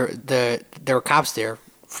 there were cops there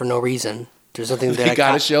for no reason. There's nothing that they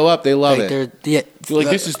gotta show up. They love it. They're like,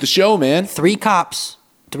 this is the show, man. 3 cop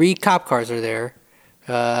cars are there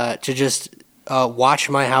to just watch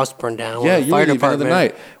my house burn down. Yeah, you were the event of the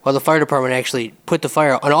night. Well, the fire department actually put the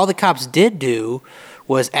fire out, and all the cops did do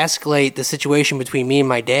was escalate the situation between me and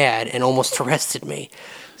my dad, and almost arrested me.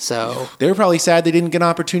 So they were probably sad they didn't get an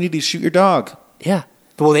opportunity to shoot your dog. Yeah.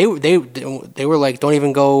 Well, they were like, don't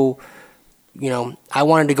even go. I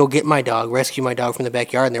wanted to go get my dog, rescue my dog from the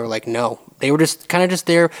backyard, and they were like, no. They were just kind of just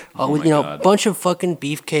there, a bunch of fucking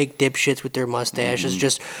beefcake dipshits with their mustaches,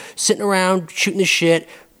 just sitting around shooting the shit,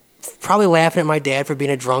 probably laughing at my dad for being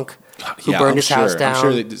a drunk who burned his house down. I'm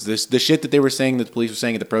sure the shit that they were saying, that the police were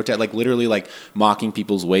saying at the protest, like literally like mocking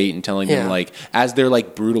people's weight and telling them, like, as they're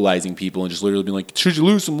like brutalizing people and just literally being like, should you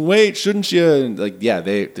lose some weight, shouldn't you? And like, yeah,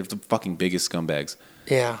 they're the fucking biggest scumbags.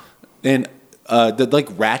 Yeah. And the like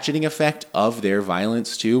ratcheting effect of their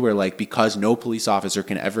violence too, where like, because no police officer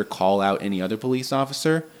can ever call out any other police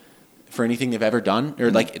officer for anything they've ever done or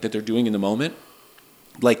like that they're doing in the moment,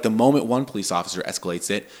 like the moment one police officer escalates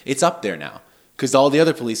it, it's up there now. Because all the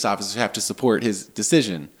other police officers have to support his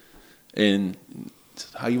decision. And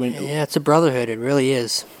how you went... Yeah, it's a brotherhood. It really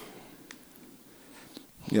is.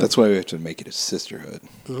 Yeah. That's why we have to make it a sisterhood.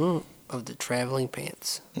 Of the traveling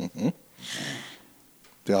pants. Mm-hmm.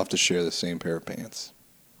 They all have to share the same pair of pants.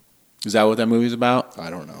 Is that what that movie's about? I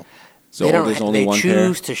don't know. So there's only one pair? They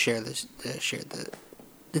choose to share the...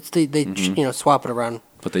 They swap it around.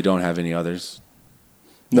 But they don't have any others?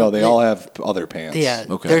 No, they all have other pants. Yeah,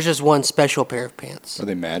 okay. There's just one special pair of pants. Are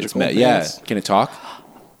they magical pants? Yeah. Can it talk?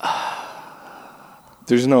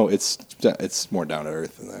 There's no. It's more down to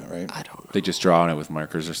earth than that, right? I don't know. They just draw on it with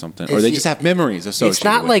markers or something, or they just have memories associated. It's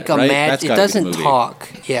not with like it, right? It doesn't talk.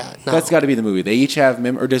 Yeah, no. That's got to be the movie. They each have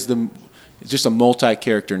or does it's just a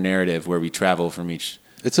multi-character narrative where we travel from each.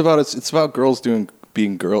 It's about girls being.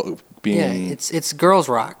 Yeah, it's girls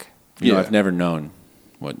rock. I've never known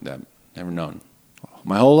never known.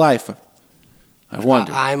 My whole life, I've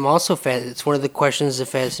wondered. I'm also it's one of the questions that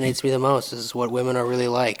fascinates me the most is what women are really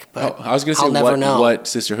like. But I was going to say what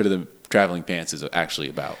Sisterhood of the Traveling Pants is actually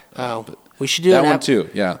about. But we should do that one too.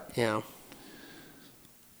 Yeah. Yeah.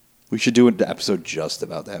 We should do an episode just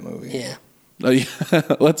about that movie. Yeah.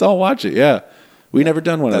 Let's all watch it. Yeah. We've never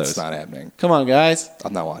done one of those. That's not happening. Come on, guys.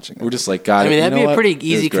 I'm not watching it. We're just like, God. I mean, that'd be a pretty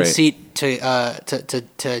easy conceit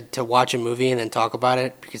to watch a movie and then talk about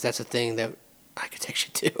it, because that's a thing that I could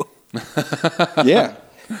text you to. Yeah.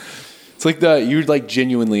 It's like you're like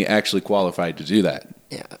genuinely actually qualified to do that.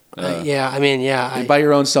 Yeah. Yeah, I mean, yeah. By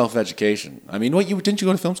your own self-education. I mean, didn't you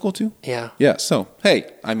go to film school too? Yeah. Yeah, so,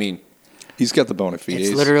 hey, I mean. He's got the bona fides.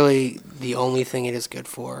 It's literally the only thing it is good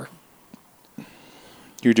for.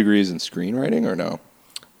 Your degree is in screenwriting or no?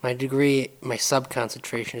 My degree, my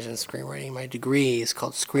sub-concentration is in screenwriting. My degree is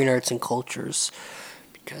called Screen Arts and Cultures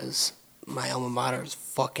because my alma mater is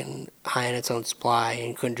fucking high in its own supply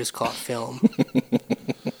and couldn't just call it film.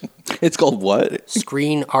 It's called what?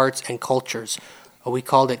 Screen Arts and Cultures. We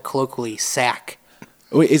called it colloquially SAC.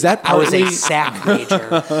 Wait, is that I was partly... a SAC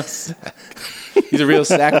major. He's a real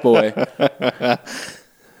sack boy.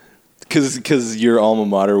 Because your alma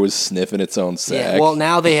mater was sniffing its own sack. Yeah, well,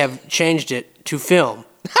 now they have changed it to film,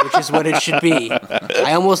 which is what it should be.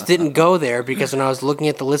 I almost didn't go there because when I was looking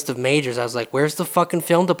at the list of majors, I was like, where's the fucking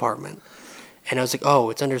film department? And I was like, oh,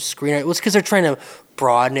 it's under screen art. It was because they're trying to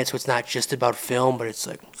broaden it so it's not just about film, but it's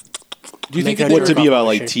like... Do you think it would to be about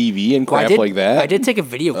like TV and crap like that? I did take a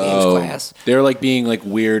video games class. They're like being like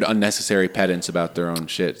weird, unnecessary pedants about their own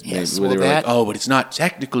shit. Yes, where they were like, oh, but it's not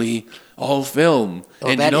technically all film.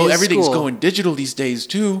 And you know, everything's going digital these days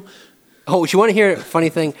too. Oh, you want to hear a funny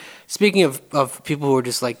thing? Speaking of people who are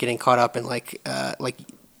just like getting caught up in like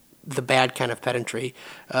the bad kind of pedantry,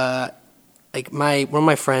 like one of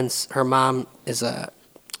my friends, her mom is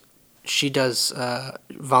she does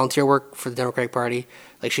volunteer work for the Democratic Party.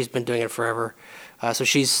 Like she's been doing it forever. So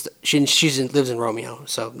she lives in Romeo.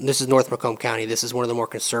 So this is North Macomb County. This is one of the more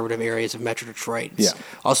conservative areas of Metro Detroit. It's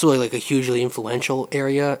also like a hugely influential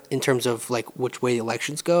area in terms of like which way the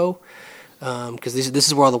elections go. Because this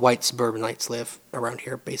is where all the white suburbanites live around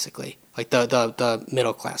here, basically, like the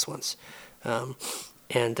middle class ones. So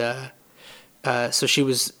she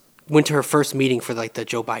went to her first meeting for like the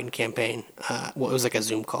Joe Biden campaign. It was like a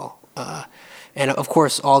Zoom call. And of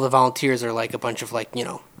course, all the volunteers are like a bunch of like,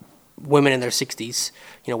 women in their 60s,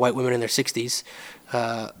 white women in their 60s.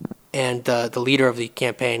 And the leader of the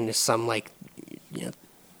campaign is some like,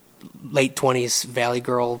 late 20s Valley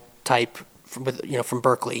Girl type from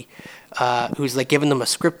Berkeley, who's like giving them a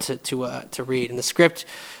script to read. And the script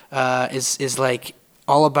is like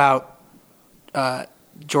all about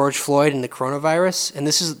George Floyd and the coronavirus. And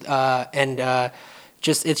this is,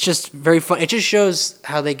 it's just very fun. It just shows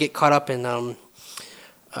how they get caught up in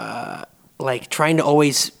like trying to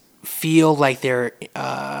always feel like they're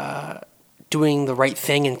doing the right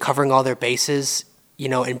thing and covering all their bases,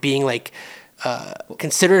 and being like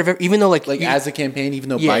considerate of, even though like as a campaign, even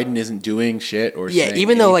though Biden isn't doing shit or saying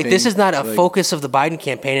even though like this anything, is not a focus of the Biden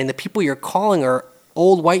campaign, and the people you're calling are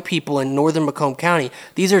old white people in northern Macomb County.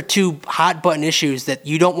 These are two hot button issues that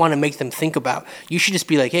you don't want to make them think about. You should just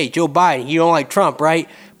be like, hey, Joe Biden, you don't like Trump, right?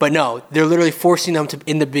 But no, they're literally forcing them to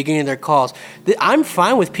in the beginning of their calls. I'm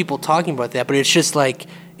fine with people talking about that, but it's just like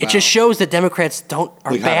it just shows that Democrats are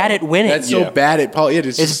bad at winning. That's so bad at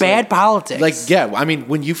politics. It's bad politics. Like, I mean,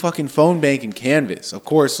 when you fucking phone bank and canvas, of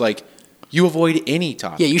course, like, you avoid any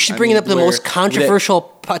topic. Yeah, you should bring up the most controversial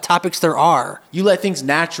topics there are. You let things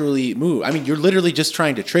naturally move. I mean, you're literally just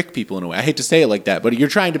trying to trick people in a way. I hate to say it like that, but you're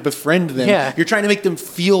trying to befriend them. Yeah. You're trying to make them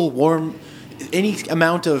feel warm, any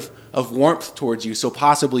amount of warmth towards you, so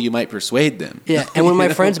possibly you might persuade them. Yeah, and when my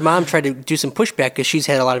friend's mom tried to do some pushback because she's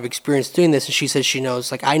had a lot of experience doing this, and she says she knows,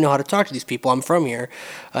 like, I know how to talk to these people. I'm from here,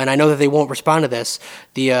 and I know that they won't respond to this.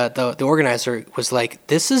 The organizer was like,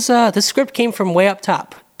 this script came from way up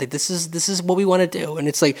top. Like, this is what we want to do, and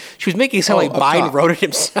it's like she was making it sound like Biden wrote it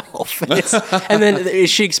himself, and then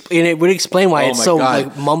it would explain why it's so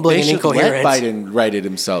like mumbling and incoherent. Let Biden write it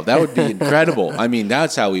himself. That would be incredible. I mean,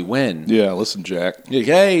 that's how we win. Yeah, listen, Jack.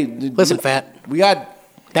 Hey, listen, Fat. We got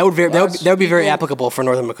that would be very applicable for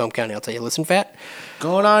northern Macomb County. I'll tell you. Listen, Fat.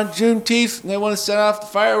 Going on Juneteenth, and they want to set off the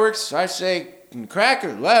fireworks. I say, crack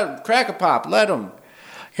a pop, let them.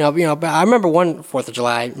 But I remember one 4th of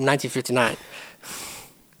July, 1959.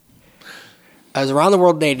 As Around the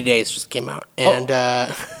World in 80 Days just came out, and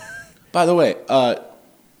by the way, are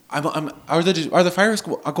the fireworks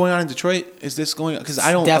going on in Detroit? Is this going on? Because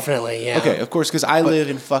I don't definitely, yeah. Okay, of course, because I live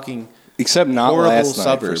in fucking except not last night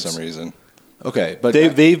suburbs. For some reason. Okay, but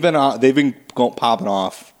they've been popping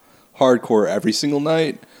off hardcore every single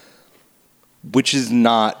night, which is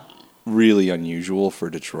not really unusual for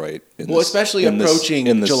Detroit. Especially approaching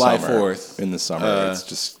July 4th in the summer. It's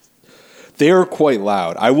just. They are quite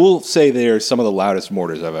loud. I will say they are some of the loudest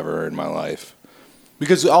mortars I've ever heard in my life.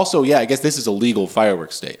 Because also, I guess this is a legal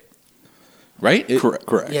fireworks state, right?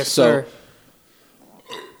 Correct. Yes, sir.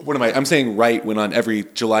 What am I? I'm saying right when on every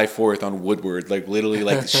July 4th on Woodward, like literally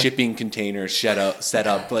like shipping containers set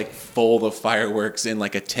up like full of fireworks in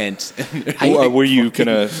like a tent. Were you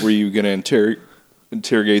gonna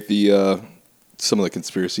interrogate the some of the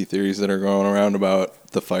conspiracy theories that are going around about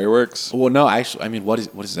the fireworks? Well, no, actually, I mean, what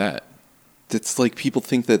is that? It's like people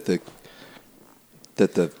think that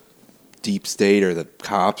the deep state or the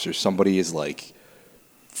cops or somebody is like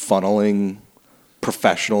funneling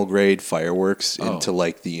professional grade fireworks into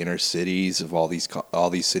like the inner cities of all these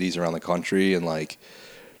cities around the country, and like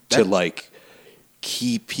to like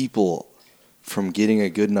keep people from getting a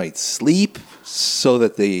good night's sleep so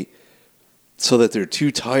that they're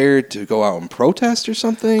too tired to go out and protest or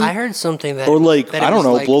something. I heard something that, or like that I don't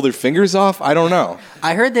know, like, blow their fingers off. I don't know.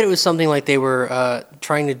 I heard that it was something like they were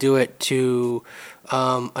trying to do it to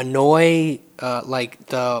annoy like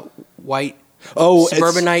the white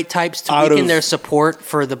suburbanite types to weaken their support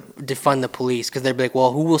for to fund the police, because they'd be like,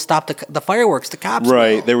 well, who will stop the fireworks? The cops.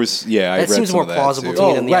 Right. will. There was I read seems some more of that plausible too. to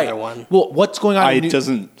me than the other one. Well, what's going on? It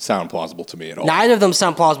doesn't sound plausible to me at all. Neither of them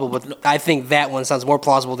sound plausible, but I think that one sounds more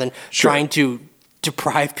plausible than trying to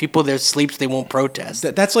deprive people of their sleep so they won't protest.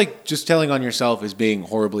 That's like just telling on yourself as being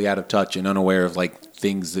horribly out of touch and unaware of like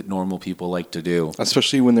things that normal people like to do.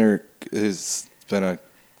 Especially when there has been a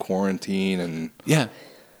quarantine and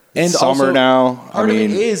and summer also, now. Part of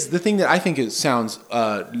it is the thing that I think sounds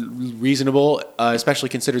reasonable, especially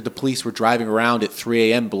considered the police were driving around at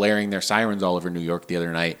 3 a.m. blaring their sirens all over New York the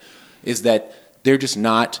other night, is that they're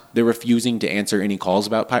refusing to answer any calls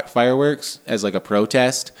about fireworks as like a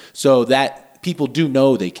protest, so that people do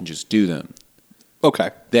know they can just do them.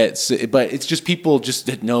 Okay. But it's just people just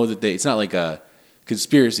that know that it's not like a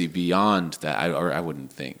conspiracy beyond that. I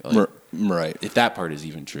wouldn't think. Like, right. If that part is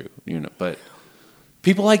even true, but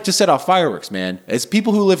people like to set off fireworks, man. As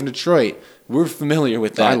people who live in Detroit, we're familiar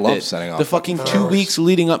with that. I love setting off the fucking fireworks. 2 weeks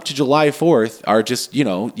leading up to July 4th are just,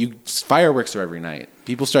 fireworks are every night.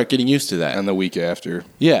 People start getting used to that. And the week after.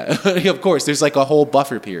 Yeah, of course. There's like a whole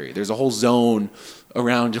buffer period. There's a whole zone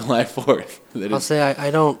around July 4th. I'll say I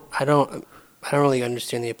don't really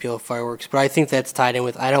understand the appeal of fireworks, but I think that's tied in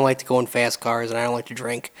with I don't like to go in fast cars and I don't like to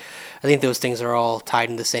drink. I think those things are all tied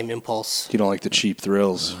in the same impulse. You don't like the cheap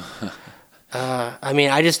thrills. I mean,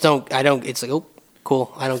 I just don't. It's like, oh,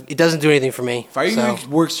 cool. It doesn't do anything for me.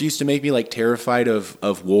 Fireworks used to make me like terrified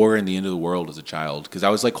of war and the end of the world as a child, because I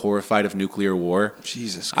was like horrified of nuclear war.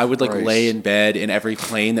 Jesus, I would like Christ. lay in bed and every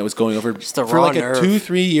plane that was going over Just for like nerve. a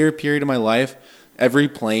 2-3 year period of my life. Every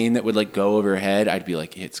plane that would like go overhead, I'd be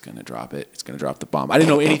like, it's gonna drop it. It's gonna drop the bomb. I didn't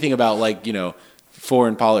know anything about like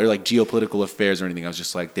foreign policy or like geopolitical affairs or anything. I was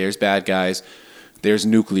just like, there's bad guys. There's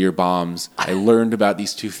nuclear bombs. I learned about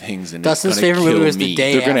these two things, and Dustin's it's gonna favorite movie kill was me. The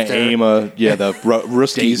Day They're going to aim the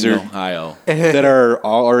Ruskies Dayton, Ohio. that are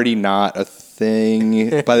already not a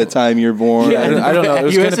thing by the time you're born. I don't know. It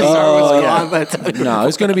was going to be no, it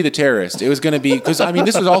was going to be the terrorist. It was going to be because I mean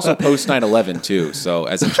this was also post 9/11 too. So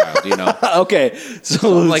as a child, Okay,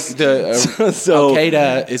 so like the Al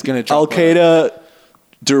Qaeda is going to Al Qaeda,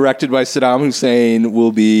 directed by Saddam Hussein,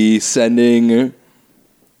 will be sending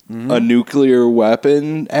a nuclear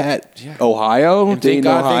weapon at Ohio, Dayton,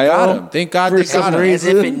 Ohio. Thank God they got him. As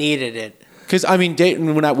if it needed it. Because I mean,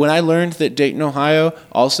 Dayton. When I learned that Dayton, Ohio,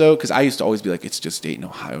 also because I used to always be like, it's just Dayton,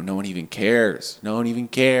 Ohio. No one even cares. No one even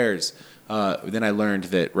cares. Then I learned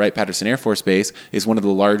that Wright-Patterson Air Force Base is one of the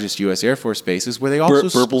largest U.S. Air Force bases, where they also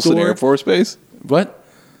Burleson Air Force Base. What?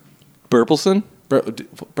 Burleson?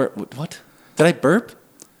 What? Did I burp?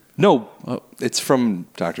 No, it's from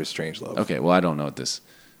Dr. Strangelove. Okay, well I don't know what this.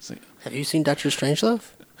 Have you seen Dr. Strangelove?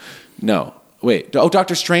 No. Wait. Oh,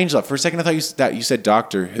 Dr. Strangelove. For a second, I thought you said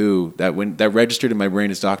Doctor Who. That registered in my brain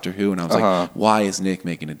as Doctor Who, and I was like, why is Nick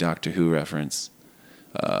making a Doctor Who reference?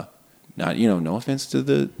 Not no offense to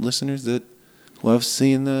the listeners that love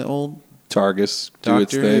seeing the old Targus do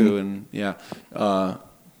its Doctor thing. Who, and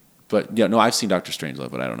but yeah, no, I've seen Doctor Strangelove,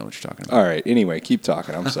 but I don't know what you're talking about. All right. Anyway, keep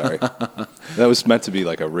talking. I'm sorry. That was meant to be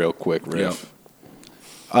like a real quick riff.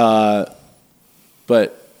 But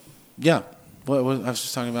yeah, I was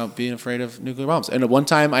just talking about being afraid of nuclear bombs. And at one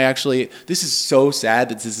time, this is so sad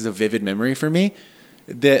that this is a vivid memory for me,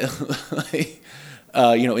 that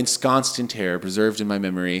ensconced in terror, preserved in my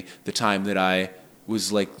memory, the time that I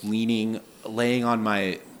was like laying on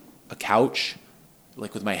a couch,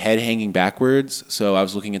 like with my head hanging backwards. So I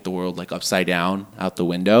was looking at the world like upside down out the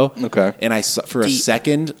window. Okay. And a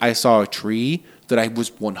second, I saw a tree that I was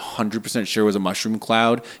 100% sure was a mushroom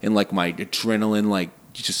cloud, and like my adrenaline, like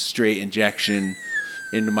just straight injection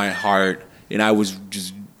into my heart, and I was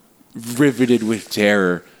just riveted with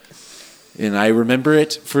terror. And I remember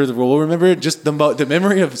it we'll remember it just the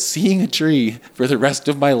memory of seeing a tree for the rest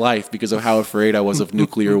of my life because of how afraid I was of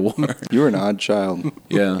nuclear war. You were an odd child.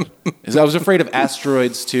 Yeah. I was afraid of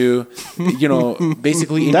asteroids too. You know,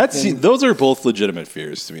 basically. Those are both legitimate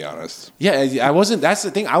fears, to be honest. Yeah, I wasn't. That's the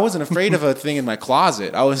thing. I wasn't afraid of a thing in my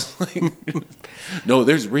closet. I was like, no,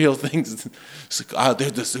 there's real things. It's like,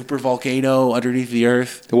 there's the super volcano underneath the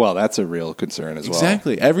earth. Well, that's a real concern as well.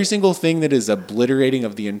 Exactly. Every single thing that is obliterating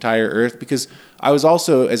of the entire earth. Because I was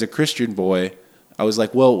also, as a Christian boy, I was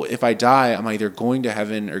like, well, if I die, I'm either going to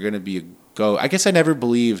heaven or going to be a ghost. I guess I never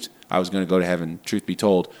believed I was going to go to heaven, truth be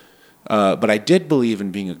told. But I did believe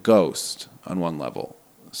in being a ghost on one level.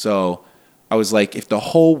 So I was like, if the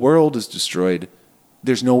whole world is destroyed,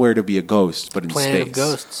 there's nowhere to be a ghost but in Planet space. of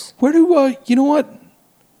Ghosts. Where do, you know what?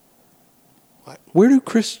 What? Where do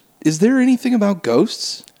is there anything about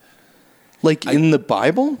ghosts? Like in the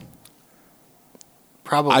Bible?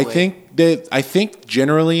 Probably. I think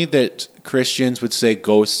generally that Christians would say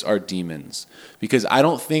ghosts are demons because I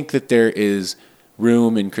don't think that there is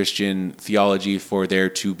room in Christian theology for there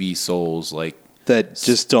to be souls like that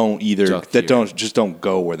just don't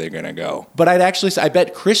go where they're gonna go. But I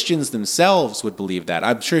bet Christians themselves would believe that.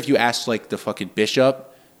 I'm sure if you asked like the fucking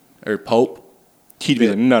bishop or pope, he'd be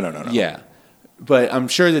like, no. Yeah, but I'm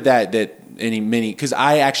sure that because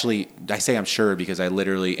I say I'm sure because I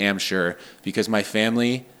literally am sure because my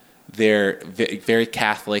family, they're very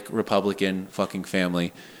Catholic Republican fucking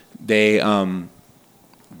family. They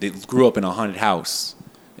grew up in a haunted house.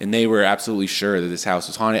 And they were absolutely sure that this house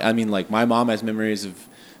was haunted. I mean, like, my mom has memories of,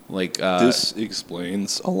 like... this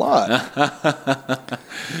explains a lot.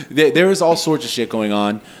 There was all sorts of shit going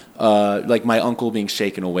on. Like, my uncle being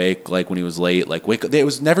shaken awake, like, when he was late. Like, wake up. It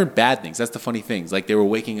was never bad things. That's the funny things. Like, they were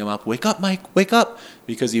waking him up. Wake up, Mike. Wake up.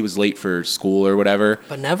 Because he was late for school or whatever.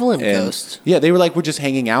 Benevolent ghost. Yeah, they were like, we're just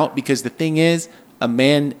hanging out. Because the thing is, a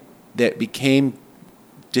man that became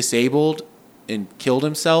disabled and killed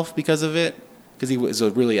himself because of it... because he was a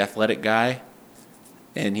really athletic guy,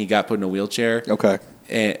 and he got put in a wheelchair. Okay.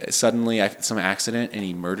 And suddenly, some accident, and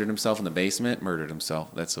he murdered himself in the basement. Murdered himself.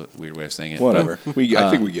 That's a weird way of saying it. Whatever. But, I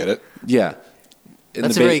think we get it. Yeah.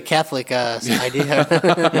 That's a very Catholic idea.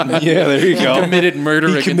 Yeah, there you go. Committed murder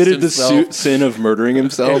he against committed himself. the sin of murdering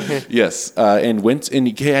himself. Yes, and went and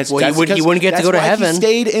he has. Well, he wouldn't get to go to heaven. He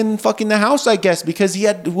stayed in fucking the house, I guess, because he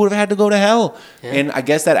would have had to go to hell. Yeah. And I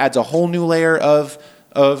guess that adds a whole new layer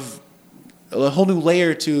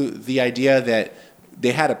to the idea that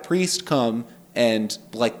they had a priest come and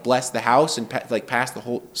like bless the house and pass the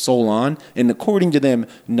whole soul on, and according to them,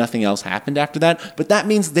 nothing else happened after that. But that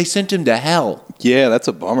means they sent him to hell. Yeah, that's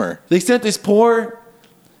a bummer. They sent this poor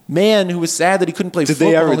man who was sad that he couldn't play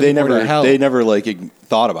football. They never like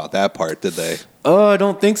thought about that part, did they? Oh, I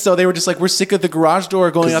don't think so. They were just like, we're sick of the garage door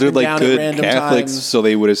going up and like down good at random Catholics, times. So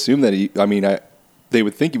they would assume that they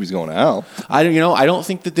would think he was going to hell. I don't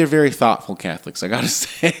think that they're very thoughtful Catholics. I gotta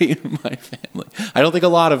say, in my family, I don't think a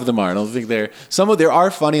lot of them are. I don't think there are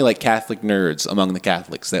funny like Catholic nerds among the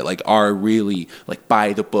Catholics that like are really like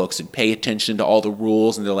by the books and pay attention to all the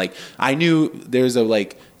rules. And they're like, I knew there's a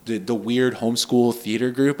like the weird homeschool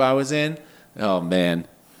theater group I was in. Oh man.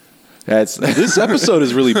 This episode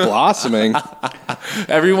is really blossoming.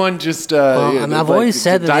 Everyone just I've always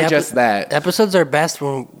said that episodes are best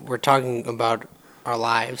when we're talking about our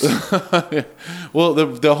lives. Well,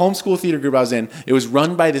 the homeschool theater group I was in, it was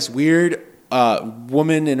run by this weird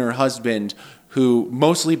woman and her husband, who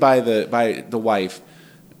mostly by the wife,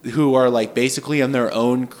 who are like basically in their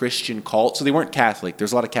own Christian cult. So they weren't Catholic.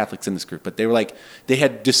 There's a lot of Catholics in this group, but they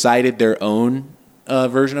had decided their own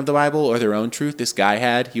version of the Bible or their own truth. This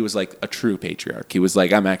guy he was like a true patriarch. He was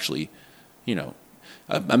like, I'm actually,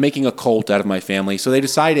 I'm making a cult out of my family. So they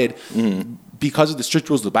decided, because of the strict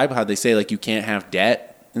rules of the Bible, how they say like you can't have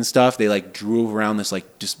debt and stuff. They like drove around this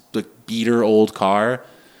like just like beater old car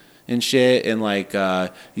and shit, and like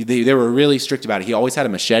they were really strict about it. He always had a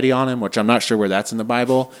machete on him, which I'm not sure where that's in the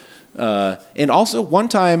Bible. And also one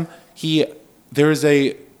time there was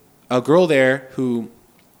a girl there who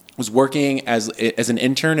was working as an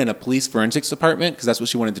intern in a police forensics department because that's what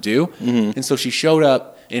she wanted to do. Mm-hmm. And so she showed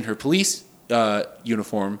up in her police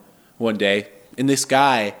uniform one day, and this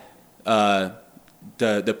guy,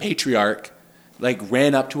 the patriarch, like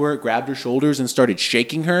ran up to her, grabbed her shoulders, and started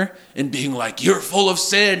shaking her and being like, "You're full of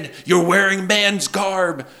sin. You're wearing man's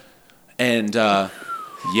garb." And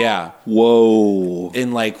yeah, whoa,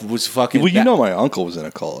 and like was fucking. Well, my uncle was in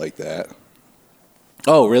a cult like that.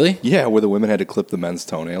 Oh, really? Yeah, where the women had to clip the men's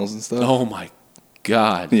toenails and stuff. Oh my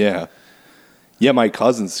god. Yeah, my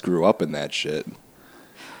cousins grew up in that shit.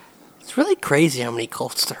 It's really crazy how many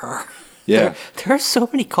cults there are. Yeah. There are so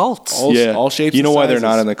many cults. All shapes. You know and why they're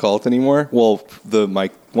not sizes. in the cult anymore? Well, my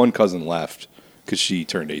one cousin left because she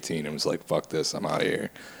turned 18 and was like, "Fuck this, I'm out of here."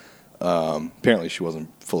 Apparently, she wasn't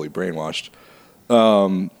fully brainwashed,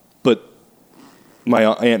 but my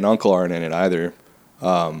aunt and uncle aren't in it either,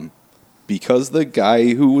 because the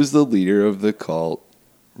guy who was the leader of the cult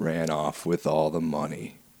ran off with all the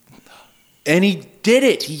money. And he did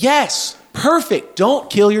it. Yes. Perfect. Don't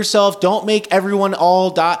kill yourself. Don't make everyone all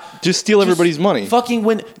die. Just steal everybody's money. Fucking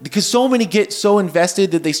win. Because so many get so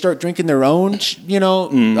invested that they start drinking their own,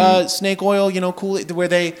 snake oil, Kool-Aid,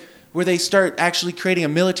 where they start actually creating a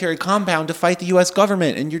military compound to fight the U.S.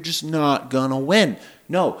 government, and you're just not gonna win.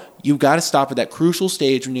 No, you got to stop at that crucial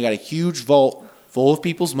stage when you got a huge vault full of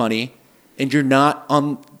people's money, and you're not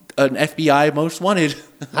on an FBI most wanted.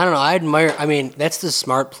 I don't know. I mean, that's the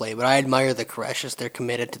smart play, but I admire the Koreshis. They're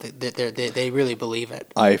committed to they really believe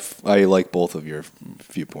it. I like both of your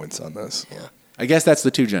viewpoints on this. Yeah. I guess that's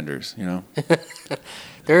the two genders,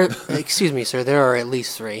 Excuse me, sir. There are at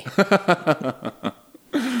least 3.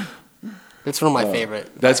 That's one of my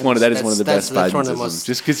favorite. That is one of the best that's one of the Bidenisms. most.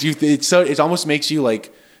 Just because it almost makes you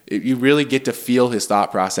like you really get to feel his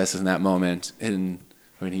thought processes in that moment, and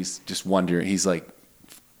when he's just wondering, he's like,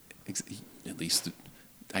 at least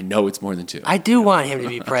I know it's more than 2. I do want him to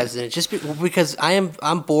be president, just because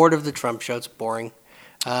I'm bored of the Trump show. It's boring,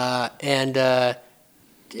 and I'm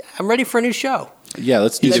ready for a new show. Yeah,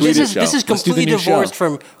 let's do This the is show. this is Let's do the completely new divorced show.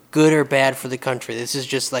 from good or bad for the country. This is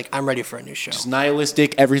just like I'm ready for a new show. It's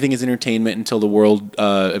nihilistic. Everything is entertainment until the world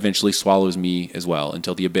eventually swallows me as well.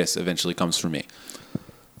 Until the abyss eventually comes for me.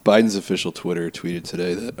 Biden's official Twitter tweeted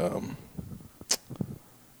today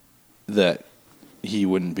that he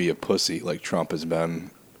wouldn't be a pussy like Trump has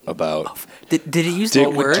been about. Did he use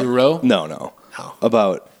that word? Maduro? No. Oh.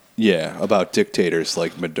 About dictators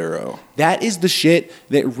like Maduro. That is the shit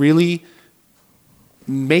that really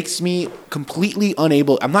makes me completely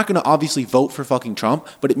unable. I'm not going to obviously vote for fucking Trump,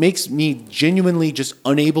 but it makes me genuinely just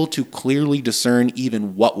unable to clearly discern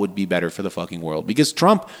even what would be better for the fucking world. Because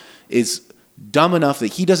Trump is dumb enough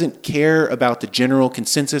that he doesn't care about the general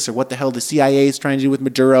consensus or what the hell the CIA is trying to do with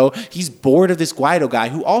Maduro. He's bored of this Guaido guy,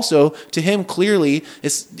 who also, to him, clearly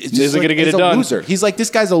is just Isn't like, gonna get is it a done. loser. He's like,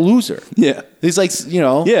 this guy's a loser. Yeah. He's like,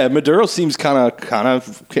 Yeah, Maduro seems kind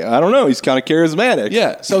of, I don't know, he's kind of charismatic.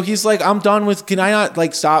 Yeah, so he's like, I'm done with, can I not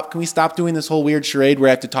like stop, can we stop doing this whole weird charade where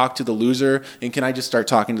I have to talk to the loser, and can I just start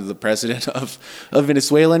talking to the president of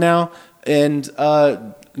Venezuela now? And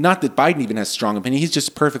not that Biden even has a strong opinion, he's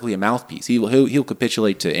just perfectly a mouthpiece. He'll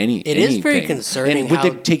capitulate to anything. It is very concerning and with how-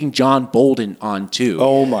 them taking John Bolton on too.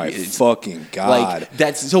 Oh my fucking God. Like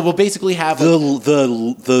that's, so we'll basically have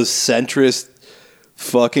the centrist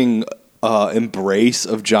fucking embrace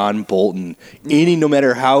of John Bolton. No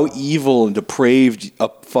matter how evil and depraved a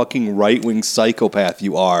fucking right-wing psychopath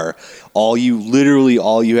you are, all you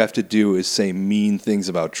have to do is say mean things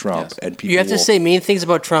about Trump, Yes. and people You have to will- say mean things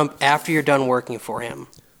about Trump after you're done working for him.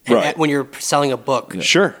 And Right. when you're selling a book.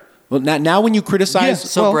 Sure. well now when you criticize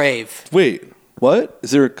So brave. Wait, what? Is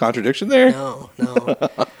there a contradiction there? No.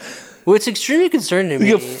 Well, it's extremely concerning to me.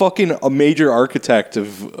 You're a fucking a major architect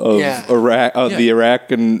of Yeah. Iraq, the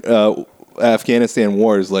Iraq and Afghanistan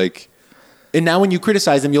wars. Like, and now when you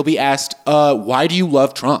criticize him, you'll be asked, why do you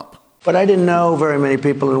love Trump? But I didn't know very many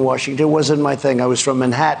people in Washington. It wasn't my thing. I was from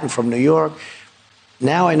Manhattan, from New York.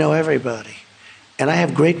 Now I know everybody. And I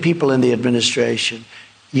have great people in the administration.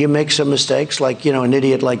 You make some mistakes, like, an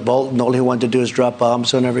idiot like Bolton, all he wanted to do is drop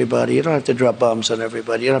bombs on everybody. You don't have to drop bombs on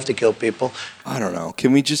everybody. You don't have to kill people. I don't know.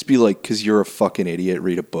 Can we just be like, because you're a fucking idiot,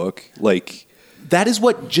 read a book? Like, That is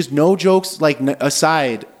what, just no jokes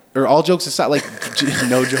aside, or all jokes aside, like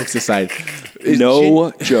no jokes aside.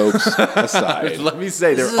 no jokes aside. Let me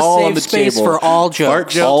say, This they're is a all safe on the space table. for all Fart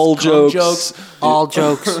jokes. jokes, All cum jokes. All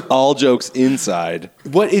jokes. All jokes inside.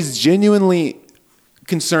 What is genuinely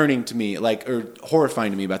concerning to me, or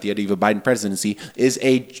horrifying to me about the idea of a Biden presidency is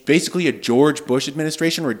basically a George Bush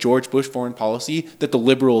administration or a George Bush foreign policy that the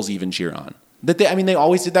liberals even cheer on. They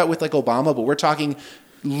always did that with like Obama, but we're talking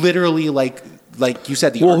literally like you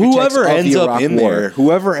said, the architects whoever of ends the up Iraq in War. there,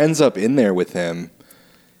 whoever ends up in there with him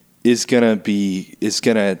you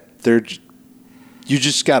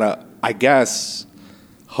just gotta, I guess,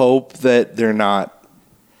 hope that they're not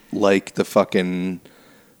like the fucking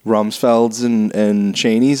Rumsfelds and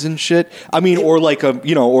Cheneys and shit. I mean, or like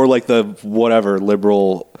the whatever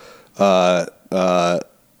liberal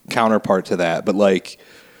counterpart to that. But like,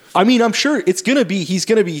 I mean, I'm sure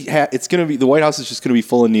the White House is just gonna be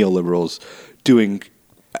full of neoliberals doing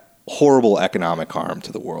horrible economic harm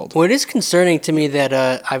to the world. Well, it is concerning to me that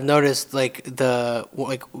I've noticed like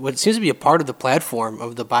what seems to be a part of the platform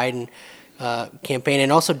of the Biden campaign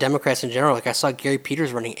and also Democrats in general. Like I saw Gary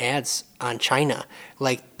Peters running ads on China,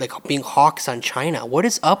 like being hawks on China. What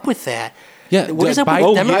is up with that? Yeah, what is up Biden-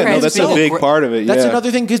 with Democrats? Yeah, no, that's a being big part of it. That's yeah.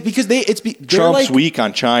 another thing because they're Trump's like, weak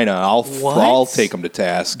on China. I'll take them to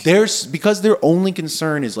task. Because their only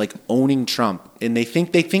concern is like owning Trump, and they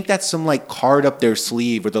think that's some like card up their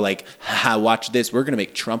sleeve where they're like, "Ha, watch this, we're gonna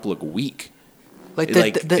make Trump look weak."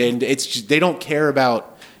 And it's just, they don't care about.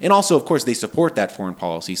 And also, of course, they support that foreign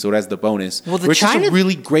policy, so it has the bonus. Well, it's just a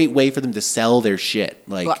really great way for them to sell their shit.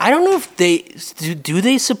 Like, well, I don't know if they do.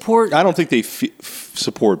 They support. I don't think they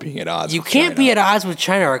support being at odds. You with can't China. be at odds with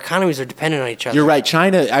China. Our economies are dependent on each other. You're right.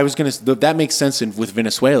 China, that makes sense with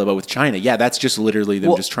Venezuela, but with China, yeah, that's just literally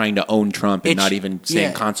them just trying to own Trump and not even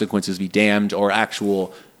saying consequences be damned or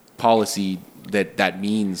actual policy that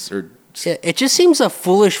means or. Yeah, it just seems a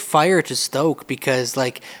foolish fire to stoke because,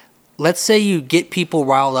 like, let's say you get people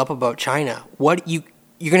riled up about China. What you're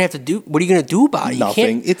gonna have to do? What are you gonna do about it?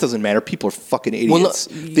 Nothing. It doesn't matter. People are fucking idiots.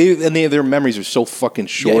 Their memories are so fucking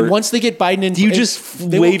short. Yeah, and once they get Biden in, you just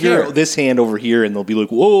wave this hand over here, and they'll be like,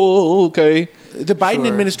 "Whoa, okay." The Biden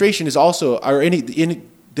administration is also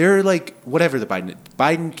they're like whatever the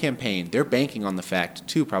Biden campaign. They're banking on the fact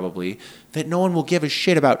too, probably that no one will give a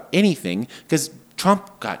shit about anything because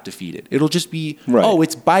Trump got defeated. It'll just be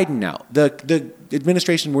it's Biden now. The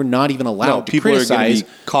administration were not even allowed to people criticize. Are going to be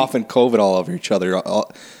coughing COVID all over each other.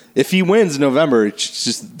 If he wins in November, it's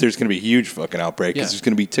just there's going to be a huge fucking outbreak because there's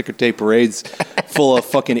going to be ticker tape parades full of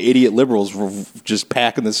fucking idiot liberals just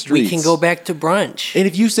packing the streets. We can go back to brunch. And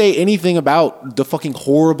if you say anything about the fucking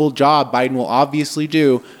horrible job Biden will obviously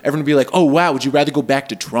do, everyone will be like, "Oh wow, would you rather go back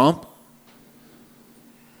to Trump?"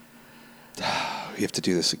 We have to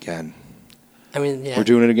do this again. I mean, yeah. We're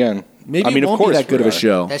doing it again. Maybe I mean, it won't of course be that good of a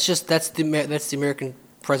show. That's the American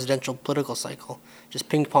presidential political cycle. Just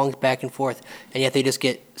ping pongs back and forth, and yet they just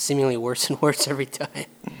get seemingly worse and worse every time.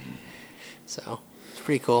 So it's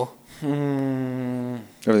pretty cool.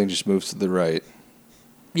 Everything just moves to the right.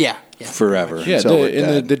 Yeah. Forever. Yeah, until we're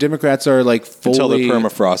dead. the Democrats are like fully until the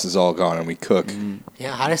permafrost is all gone and we cook.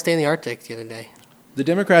 Yeah, how to stay in the Arctic the other day. The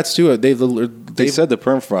Democrats too. They said the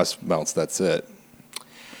permafrost melts. That's it.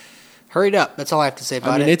 Hurried up. That's all I have to say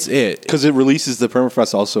about it. It's it because it releases the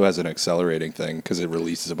permafrost. Also has an accelerating thing because it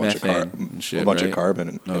releases a bunch of carbon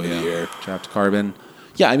into the air. Trapped carbon.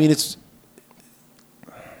 Yeah, I mean it's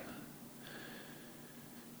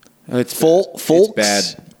folks. It's bad.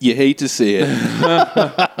 You hate to see it.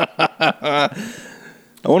 I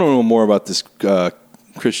want to know more about this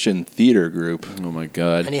Christian theater group. Oh my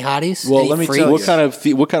god! Any hotties? Well, Any let me freaks? tell you.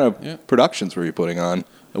 What kind of productions were you putting on?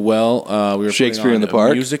 Well, we were Shakespeare putting on in the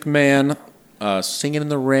Park, Music Man, Singing in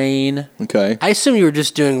the Rain. Okay, I assume you were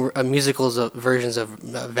just doing musicals versions of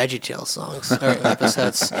VeggieTales songs or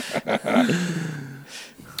episodes.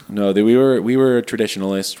 No, we were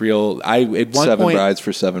traditionalists. At one Seven point, Brides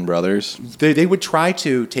for Seven Brothers. They would try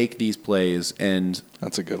to take these plays and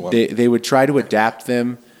that's a good one. They would try to adapt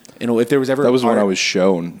them. And if there was ever that was when I was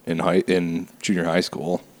shown in junior high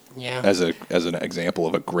school. Yeah. As an example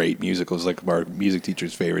of a great musical, it's like our music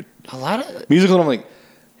teacher's favorite. A lot of musical. And I'm like,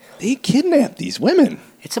 they kidnapped these women.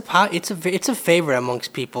 It's a favorite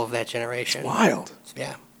amongst people of that generation. It's wild.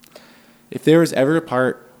 Yeah. If there was ever a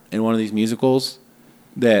part in one of these musicals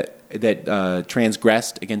that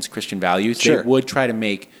transgressed against Christian values, they would try to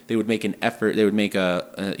make an effort. They would make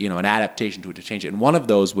an adaptation to it to change it. And one of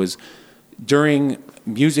those was during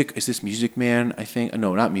music. Is this Music Man? I think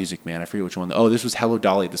no, not Music Man. I forget which one. Oh, this was Hello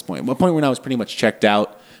Dolly. At this point, at one point when I was pretty much checked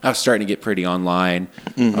out, I was starting to get pretty online.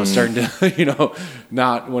 I was starting to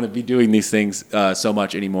not want to be doing these things so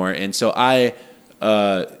much anymore. And so I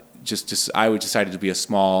decided to be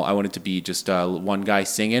I wanted to be just one guy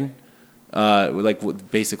singing.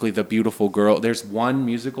 Basically the beautiful girl. There's one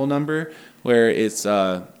musical number where it's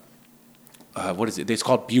what is it? It's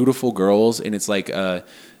called Beautiful Girls, and it's like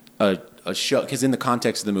a show because in the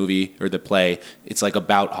context of the movie or the play, it's like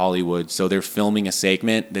about Hollywood. So they're filming a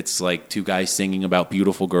segment that's like two guys singing about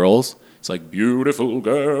beautiful girls. It's like beautiful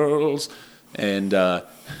girls, and there's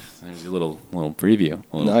a little preview,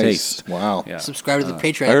 a little taste. Wow. Yeah. Subscribe to the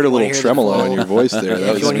Patreon. I heard a little tremolo in your voice there.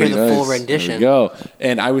 If you want to hear the full rendition. There we go.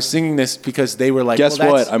 And I was singing this because they were like, guess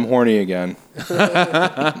what? I'm horny again.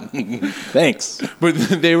 Thanks. But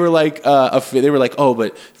they were like, oh,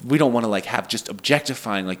 but we don't want to like have just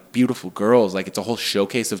objectifying like beautiful girls. Like it's a whole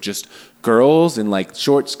showcase of just girls in like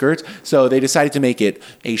short skirts. So they decided to make it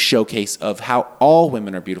a showcase of how all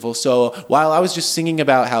women are beautiful. So while I was just singing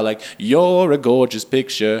about how like you're a gorgeous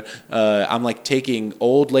picture, I'm like taking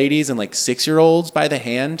old ladies and like 6-year-olds by the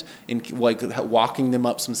hand and like walking them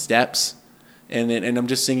up some steps, and I'm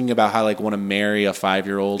just singing about how I like want to marry a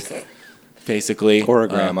 5-year-old. Basically, Or a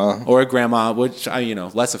grandma, which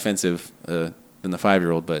less offensive than the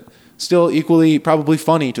 5-year-old, but still equally probably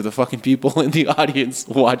funny to the fucking people in the audience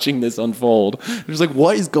watching this unfold. There's like,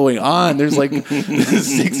 what is going on? There's like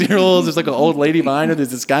 6-year-olds. There's like an old lady behind her. There's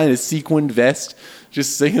this guy in a sequined vest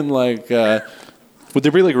just singing like. Would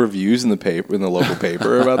there be like reviews in the local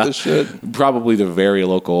paper about this shit? Probably the very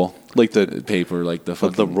local, like the paper, like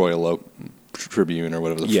the Royal Oak Tribune or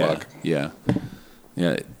whatever the fuck. Yeah.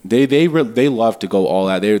 Yeah, they love to go all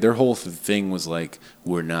out. Their whole thing was like,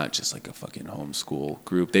 we're not just like a fucking homeschool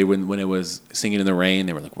group. They when it was Singing in the Rain,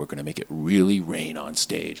 they were like, we're gonna make it really rain on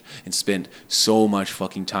stage, and spent so much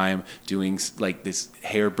fucking time doing like this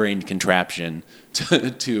harebrained contraption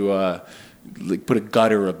to like put a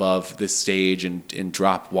gutter above the stage and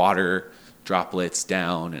drop water droplets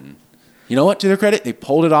down. And you know what? To their credit, they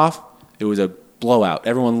pulled it off. It was a blowout.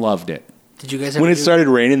 Everyone loved it. Did you guys ever when it started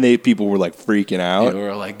raining, people were like freaking out. They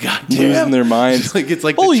were like, God damn. Losing their minds. It's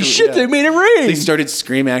like holy shit, they made it rain. They started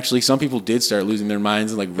screaming. Actually, some people did start losing their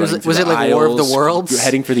minds and like running through was the it like War of the aisles, Worlds?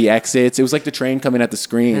 heading for the exits. It was like the train coming at the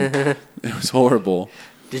screen. It was horrible.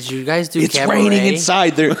 Did you guys do It's cabaret? raining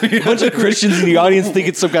inside. There a bunch of Christians in the audience think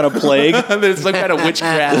it's some kind of plague. There's some kind of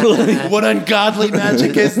witchcraft. What ungodly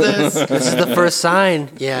magic is this? This is the first sign.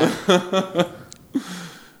 Yeah.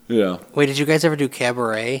 Yeah. Wait, did you guys ever do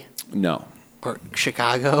cabaret? No. Or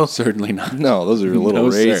Chicago? Certainly not. No, those are a little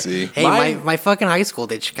racy. Hey, my fucking high school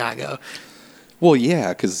did Chicago. Well, yeah,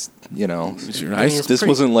 because, this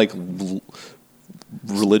wasn't like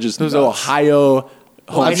religious. It was Ohio.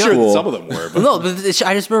 I'm sure that some of them were. But. No, but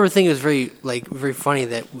I just remember thinking it was very funny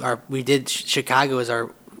that we did Chicago as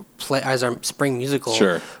our spring musical.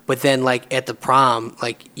 Sure. But then like at the prom,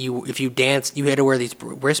 like if you danced, you had to wear these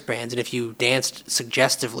wristbands, and if you danced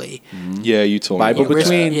suggestively, yeah, you told Bible me.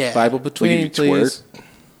 between, yeah. Bible between, like please.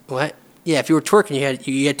 What? Yeah, if you were twerking,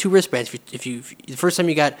 you had 2 wristbands. If you the first time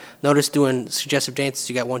you got noticed doing suggestive dances,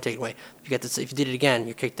 you got 1 taken away. If you did it again,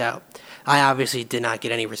 you're kicked out. I obviously did not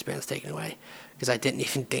get any wristbands taken away because I didn't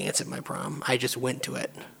even dance at my prom. I just went to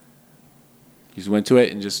it. You just went to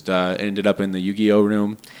it and just ended up in the Yu-Gi-Oh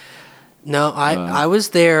room. No, I was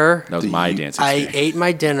there. That was my dance I experience. ate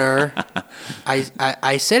my dinner.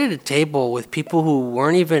 I sat at a table with people who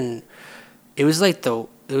weren't even. It was like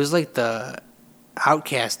the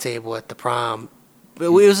outcast table at the prom. It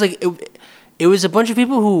was like it was a bunch of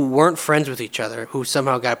people who weren't friends with each other who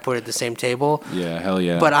somehow got put at the same table. Yeah, hell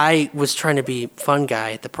yeah. But I was trying to be fun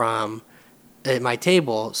guy at the prom at my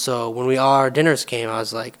table. So when all our dinners came, I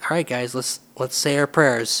was like, "All right, guys, let's say our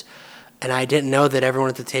prayers." And I didn't know that everyone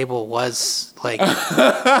at the table was like.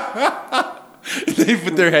 They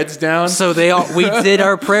put their heads down. So we did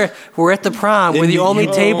our prayer. We're at the prom. We're the only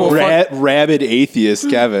table. Rabid atheist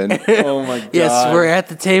Kevin. Oh my god. Yes, we're at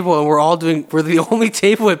the table and we're the only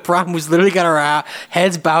table at prom who's literally got our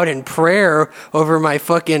heads bowed in prayer over my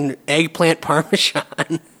fucking eggplant parmesan.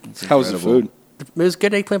 How was the food? It was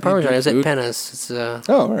good eggplant parmesan. It was at food? Penna's. It's,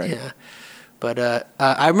 all right. Yeah. But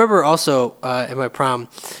I remember also at my prom,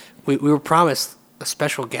 we were promised a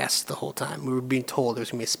special guest the whole time. We were being told there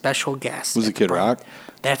was going to be a special guest. Was it Kid Rock?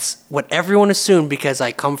 That's what everyone assumed because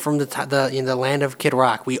I come from the land of Kid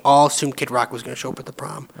Rock. We all assumed Kid Rock was going to show up at the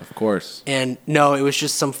prom. Of course. And no, it was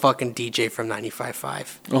just some fucking DJ from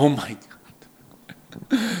 95.5. Oh my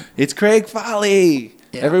god. It's Craig Foley.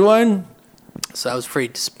 Yeah. Everyone? So that was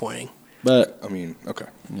pretty disappointing. But I mean, okay.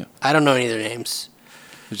 Yeah. I don't know any of their names.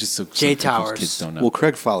 It's just so Jay some people's Towers. Kids don't know. Well,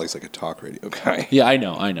 Craig Foley's like a talk radio guy. Yeah, I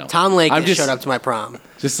know. Tom Lake I'm just- showed up to my prom.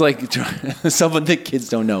 Just like someone that kids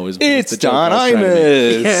don't know is It's the joke Don I was trying to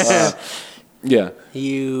make. Imus. Yeah.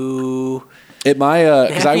 You At my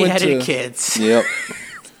because I went heavy-headed to kids. Yep.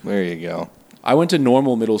 There you go. I went to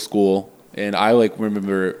normal middle school, and I like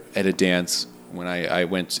remember at a dance when I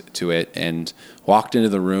went to it and walked into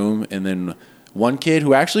the room, and then one kid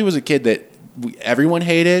who actually was a kid that everyone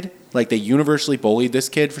hated, like they universally bullied this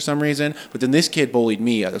kid for some reason, but then this kid bullied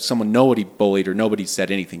me, someone nobody bullied or nobody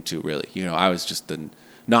said anything to really. I was just the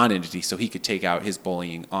non-entity, so he could take out his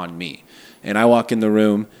bullying on me. And I walk in the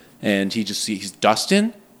room, and he's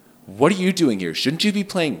Dustin, what are you doing here? Shouldn't you be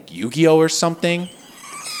playing Yu-Gi-Oh or something?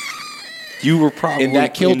 You were probably and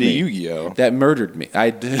that killed into me. Yu-Gi-Oh. That murdered me.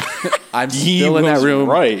 I'm He still in that was room,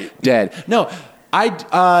 right. dead. No, I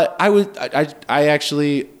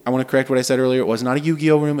want to correct what I said earlier. It was not a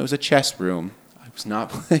Yu-Gi-Oh room. It was a chess room. I was not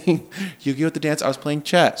playing Yu-Gi-Oh at the dance. I was playing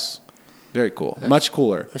chess. Very cool. Much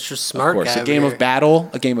cooler. That's just smart. Of course, guy a game over of battle,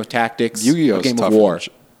 a game of tactics, Yu-Gi-Oh! a game of war.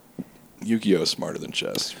 Yu-Gi-Oh! Smarter than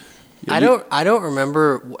chess. I don't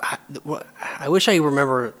remember. I wish I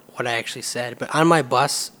remember what I actually said. But on my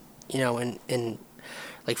bus, in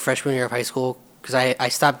like freshman year of high school, because I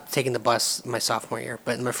stopped taking the bus my sophomore year.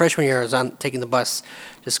 But in my freshman year, I was taking the bus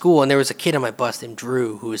to school, and there was a kid on my bus named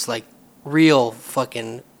Drew who was like real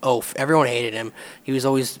fucking oaf. Everyone hated him. He was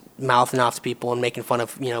always mouthing off to people and making fun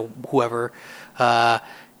of whoever.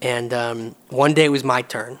 And one day it was my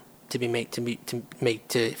turn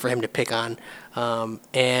for him to pick on.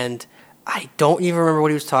 And I don't even remember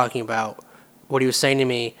what he was talking about, what he was saying to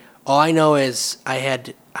me. All I know is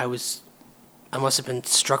I must have been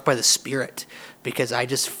struck by the spirit because I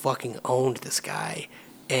just fucking owned this guy,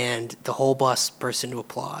 and the whole bus burst into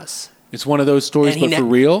applause. It's one of those stories, And he but for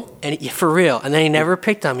real? For real. And then he never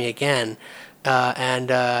picked on me again. And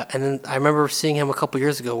then I remember seeing him a couple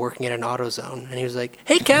years ago working at an AutoZone, and he was like,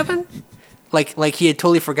 "Hey, Kevin." Like he had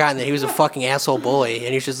totally forgotten that he was a fucking asshole bully, and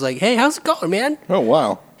he was just like, "Hey, how's it going, man?" Oh,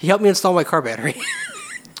 wow. He helped me install my car battery.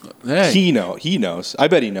 Hey. He knows. I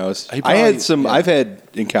bet he knows. I've had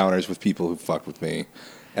encounters with people who fucked with me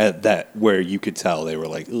at that where you could tell they were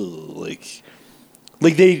like, ugh, like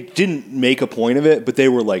they didn't make a point of it, but they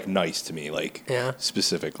were like nice to me,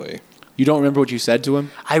 specifically. You don't remember what you said to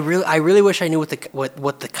him? I really wish I knew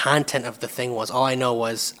what the content of the thing was. All I know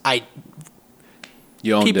was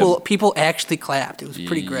You owned him. people actually clapped. It was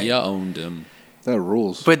pretty great. You owned him. That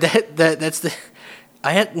rules. But that's the.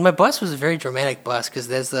 My bus was a very dramatic bus because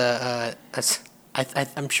there's I'm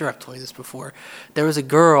sure I've told you this before. There was a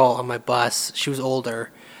girl on my bus. She was older.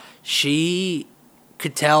 She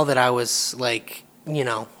could tell that I was like,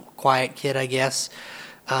 quiet kid, I guess.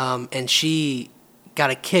 And she got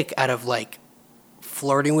a kick out of like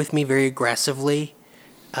flirting with me very aggressively,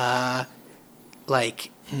 in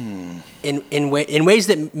ways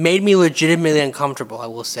that made me legitimately uncomfortable. I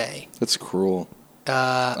will say. That's cruel.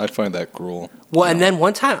 I find that cruel. Well, and then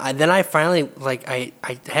one time, I finally I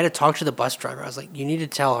had to talk to the bus driver. I was like, "You need to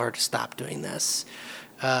tell her to stop doing this."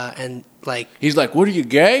 And he's like, "What are you,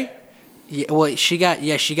 gay?" Yeah, well, she got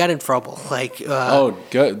in trouble. Oh,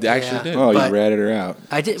 good. They actually did. Oh, you ratted her out.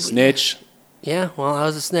 I did. Snitch. Yeah, well, I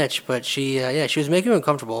was a snitch, but she was making me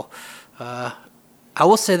uncomfortable. I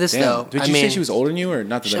will say this though. Did you say she was older than you, or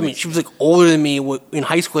not? She was like older than me. In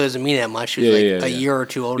high school, it doesn't mean that much. She was a year or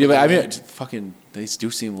two older. Yeah, but than me. fucking, they do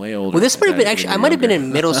seem way older. Well, this might have been actually. I might have been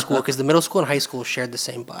in middle school because the middle school and high school shared the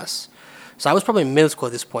same bus. So I was probably in middle school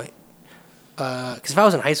at this point. Because if I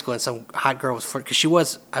was in high school and some hot girl was because she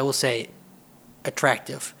was, I will say,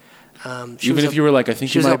 attractive. Even if you were like, I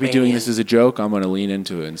think you might be doing this as a joke, I'm going to lean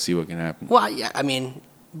into it and see what can happen. Well, yeah, I mean,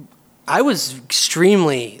 I was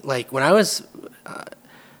extremely when I was.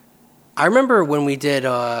 I remember when we did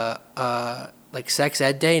sex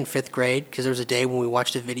ed day in 5th grade because there was a day when we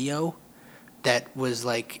watched a video that was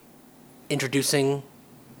like introducing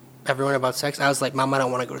everyone about sex. I was like, "Mom, I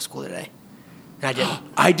don't want to go to school today," and I didn't.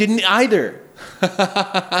 I didn't either.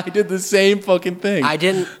 I did the same fucking thing. I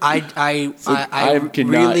didn't. I cannot.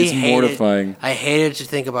 Really it's mortifying. I hated to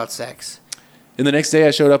think about sex. And the next day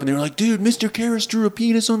I showed up and they were like, "Dude, Mr. Karras drew a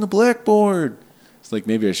penis on the blackboard." It's like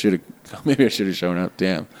maybe I should have shown up.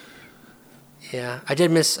 Damn. Yeah, I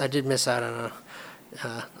did miss out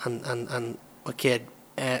on a kid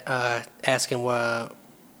asking what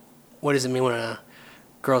does it mean when a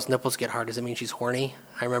girl's nipples get hard? Does it mean she's horny?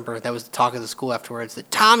 I remember that was the talk of the school afterwards.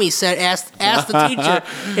 That Tommy said, ask the teacher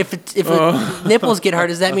if nipples get hard,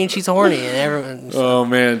 does that mean she's horny? And everyone. Oh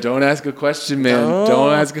man, don't ask a question, man.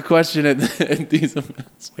 Don't ask a question at these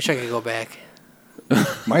events. Wish I could go back.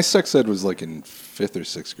 My sex ed was like in 5th or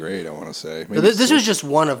 6th grade, I want to say. This was just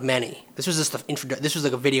one of many. This was just this was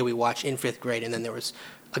like a video we watched in 5th grade, and then there was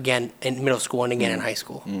again in middle school and again in high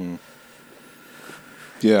school. Mm.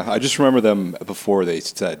 Yeah, I just remember them before they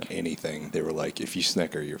said anything. They were like, "If you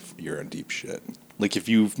snicker, you're in deep shit. Like if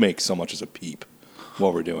you make so much as a peep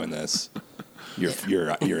while we're doing this,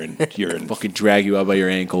 you're in fucking drag you out by your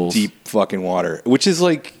ankles, deep fucking water." Which is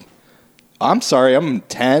like, I'm sorry, I'm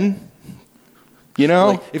 10. You know,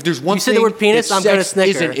 like, if there's one you said the word penis, I'm gonna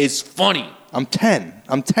snicker. It's funny. I'm 10.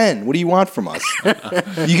 What do you want from us?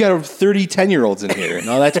 You got 30 10-year-olds in here.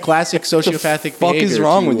 No, that's classic sociopathic fuck behavior. Is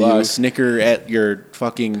wrong with you? Snicker at your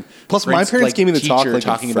fucking. Plus, my parents gave me the talk like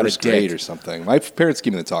talking in about first grade or something. My parents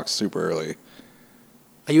gave me the talk super early.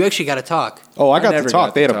 You actually got to talk. Oh, I got never to talk.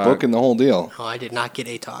 got They to had a talk. book in the whole deal. Oh, I did not get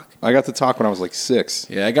a talk. I got to talk when I was like 6.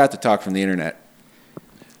 Yeah, I got to talk from the internet.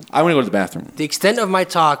 I want to go to the bathroom. The extent of my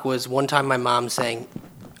talk was one time my mom saying,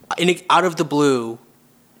 out of the blue,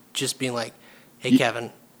 just being like, "Hey,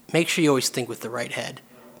 Kevin, make sure you always think with the right head."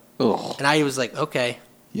 Ugh. And I was like, "Okay."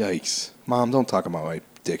 Yikes. Mom, don't talk about my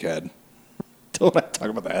dickhead. Don't talk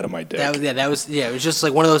about the head of my dick. It was just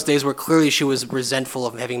like one of those days where clearly she was resentful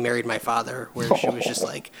of having married my father, where she was just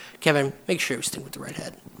like, "Kevin, make sure you think with the right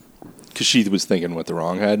head." Because she was thinking with the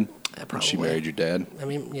wrong head Yeah, when she probably. married your dad. I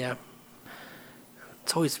mean, yeah.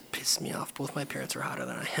 It's always pissed me off. Both my parents are hotter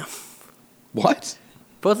than I am. What?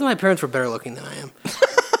 Both of my parents were better looking than I am.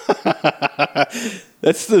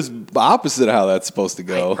 That's the opposite of how that's supposed to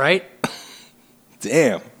go. Right?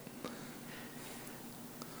 Damn.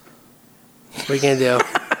 What are you going to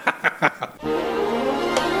do?